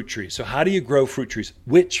Mountain Fruit Trees. So how do you grow fruit trees?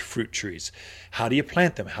 Which fruit trees? How do you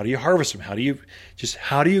plant them? How do you harvest them? How do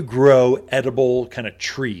you grow edible kind of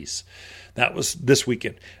trees? That was this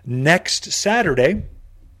weekend. Next Saturday,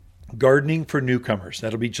 Gardening for Newcomers.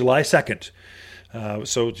 That'll be July 2nd.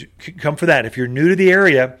 So come for that. If you're new to the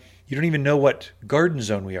area, you don't even know what garden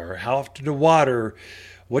zone we are, how often to water,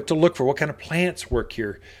 what to look for, what kind of plants work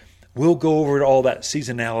here. We'll go over all that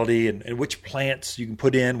seasonality and which plants you can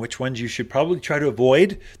put in, which ones you should probably try to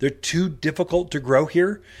avoid. They're too difficult to grow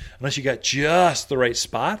here unless you got just the right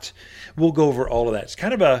spot. We'll go over all of that. It's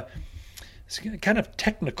kind of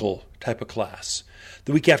technical type of class.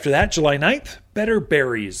 The week after that, July 9th, better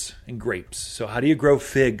berries and grapes. So how do you grow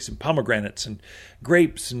figs and pomegranates and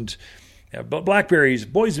grapes and blackberries,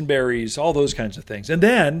 boysenberries, all those kinds of things. And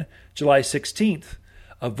then July 16th,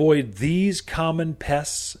 avoid these common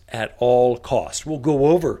pests at all costs.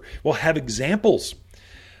 We'll have examples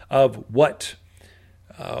of what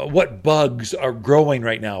bugs are growing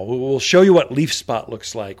right now. We'll show you what leaf spot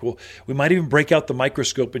looks like. We might even break out the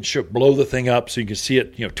microscope and blow the thing up so you can see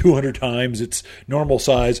it 200 times its normal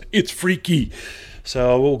size. It's freaky.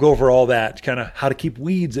 So we'll go over all that, kind of how to keep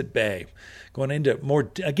weeds at bay. Going into more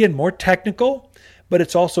technical, but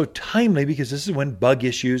it's also timely because this is when bug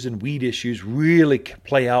issues and weed issues really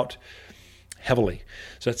play out heavily.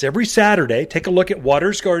 So that's every Saturday. Take a look at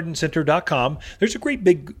watersgardencenter.com. There's a great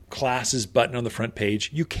big classes button on the front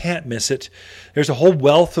page. You can't miss it. There's a whole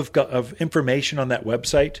wealth of information on that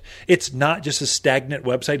website. It's not just a stagnant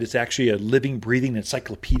website. It's actually a living, breathing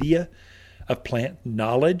encyclopedia of plant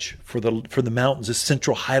knowledge for the mountains, the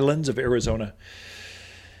central highlands of Arizona.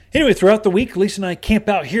 Anyway, throughout the week, Lisa and I camp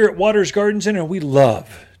out here at Waters Garden Center, and we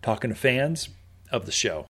love talking to fans of the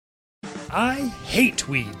show. I hate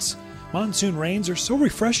weeds. Monsoon rains are so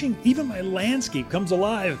refreshing, even my landscape comes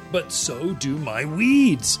alive, but so do my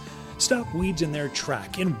weeds. Stop weeds in their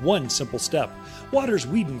track in one simple step. Waters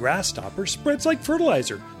Weed and Grass Stopper spreads like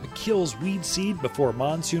fertilizer. It kills weed seed before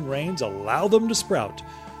monsoon rains allow them to sprout.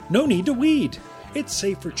 No need to weed. It's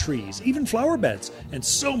safe for trees, even flower beds, and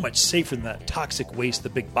so much safer than that toxic waste the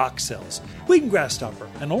big box sells. Weed and Grass Stopper,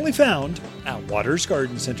 and only found at Waters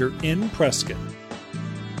Garden Center in Prescott.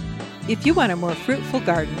 If you want a more fruitful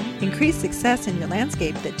garden, increase success in your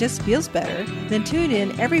landscape that just feels better, then tune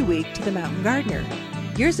in every week to The Mountain Gardener.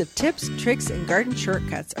 Years of tips, tricks, and garden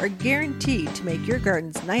shortcuts are guaranteed to make your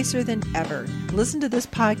gardens nicer than ever. Listen to this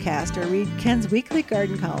podcast or read Ken's weekly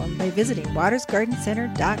garden column by visiting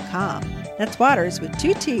watersgardencenter.com. That's Waters with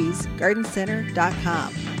 2 T's,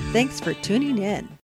 gardencenter.com. Thanks for tuning in.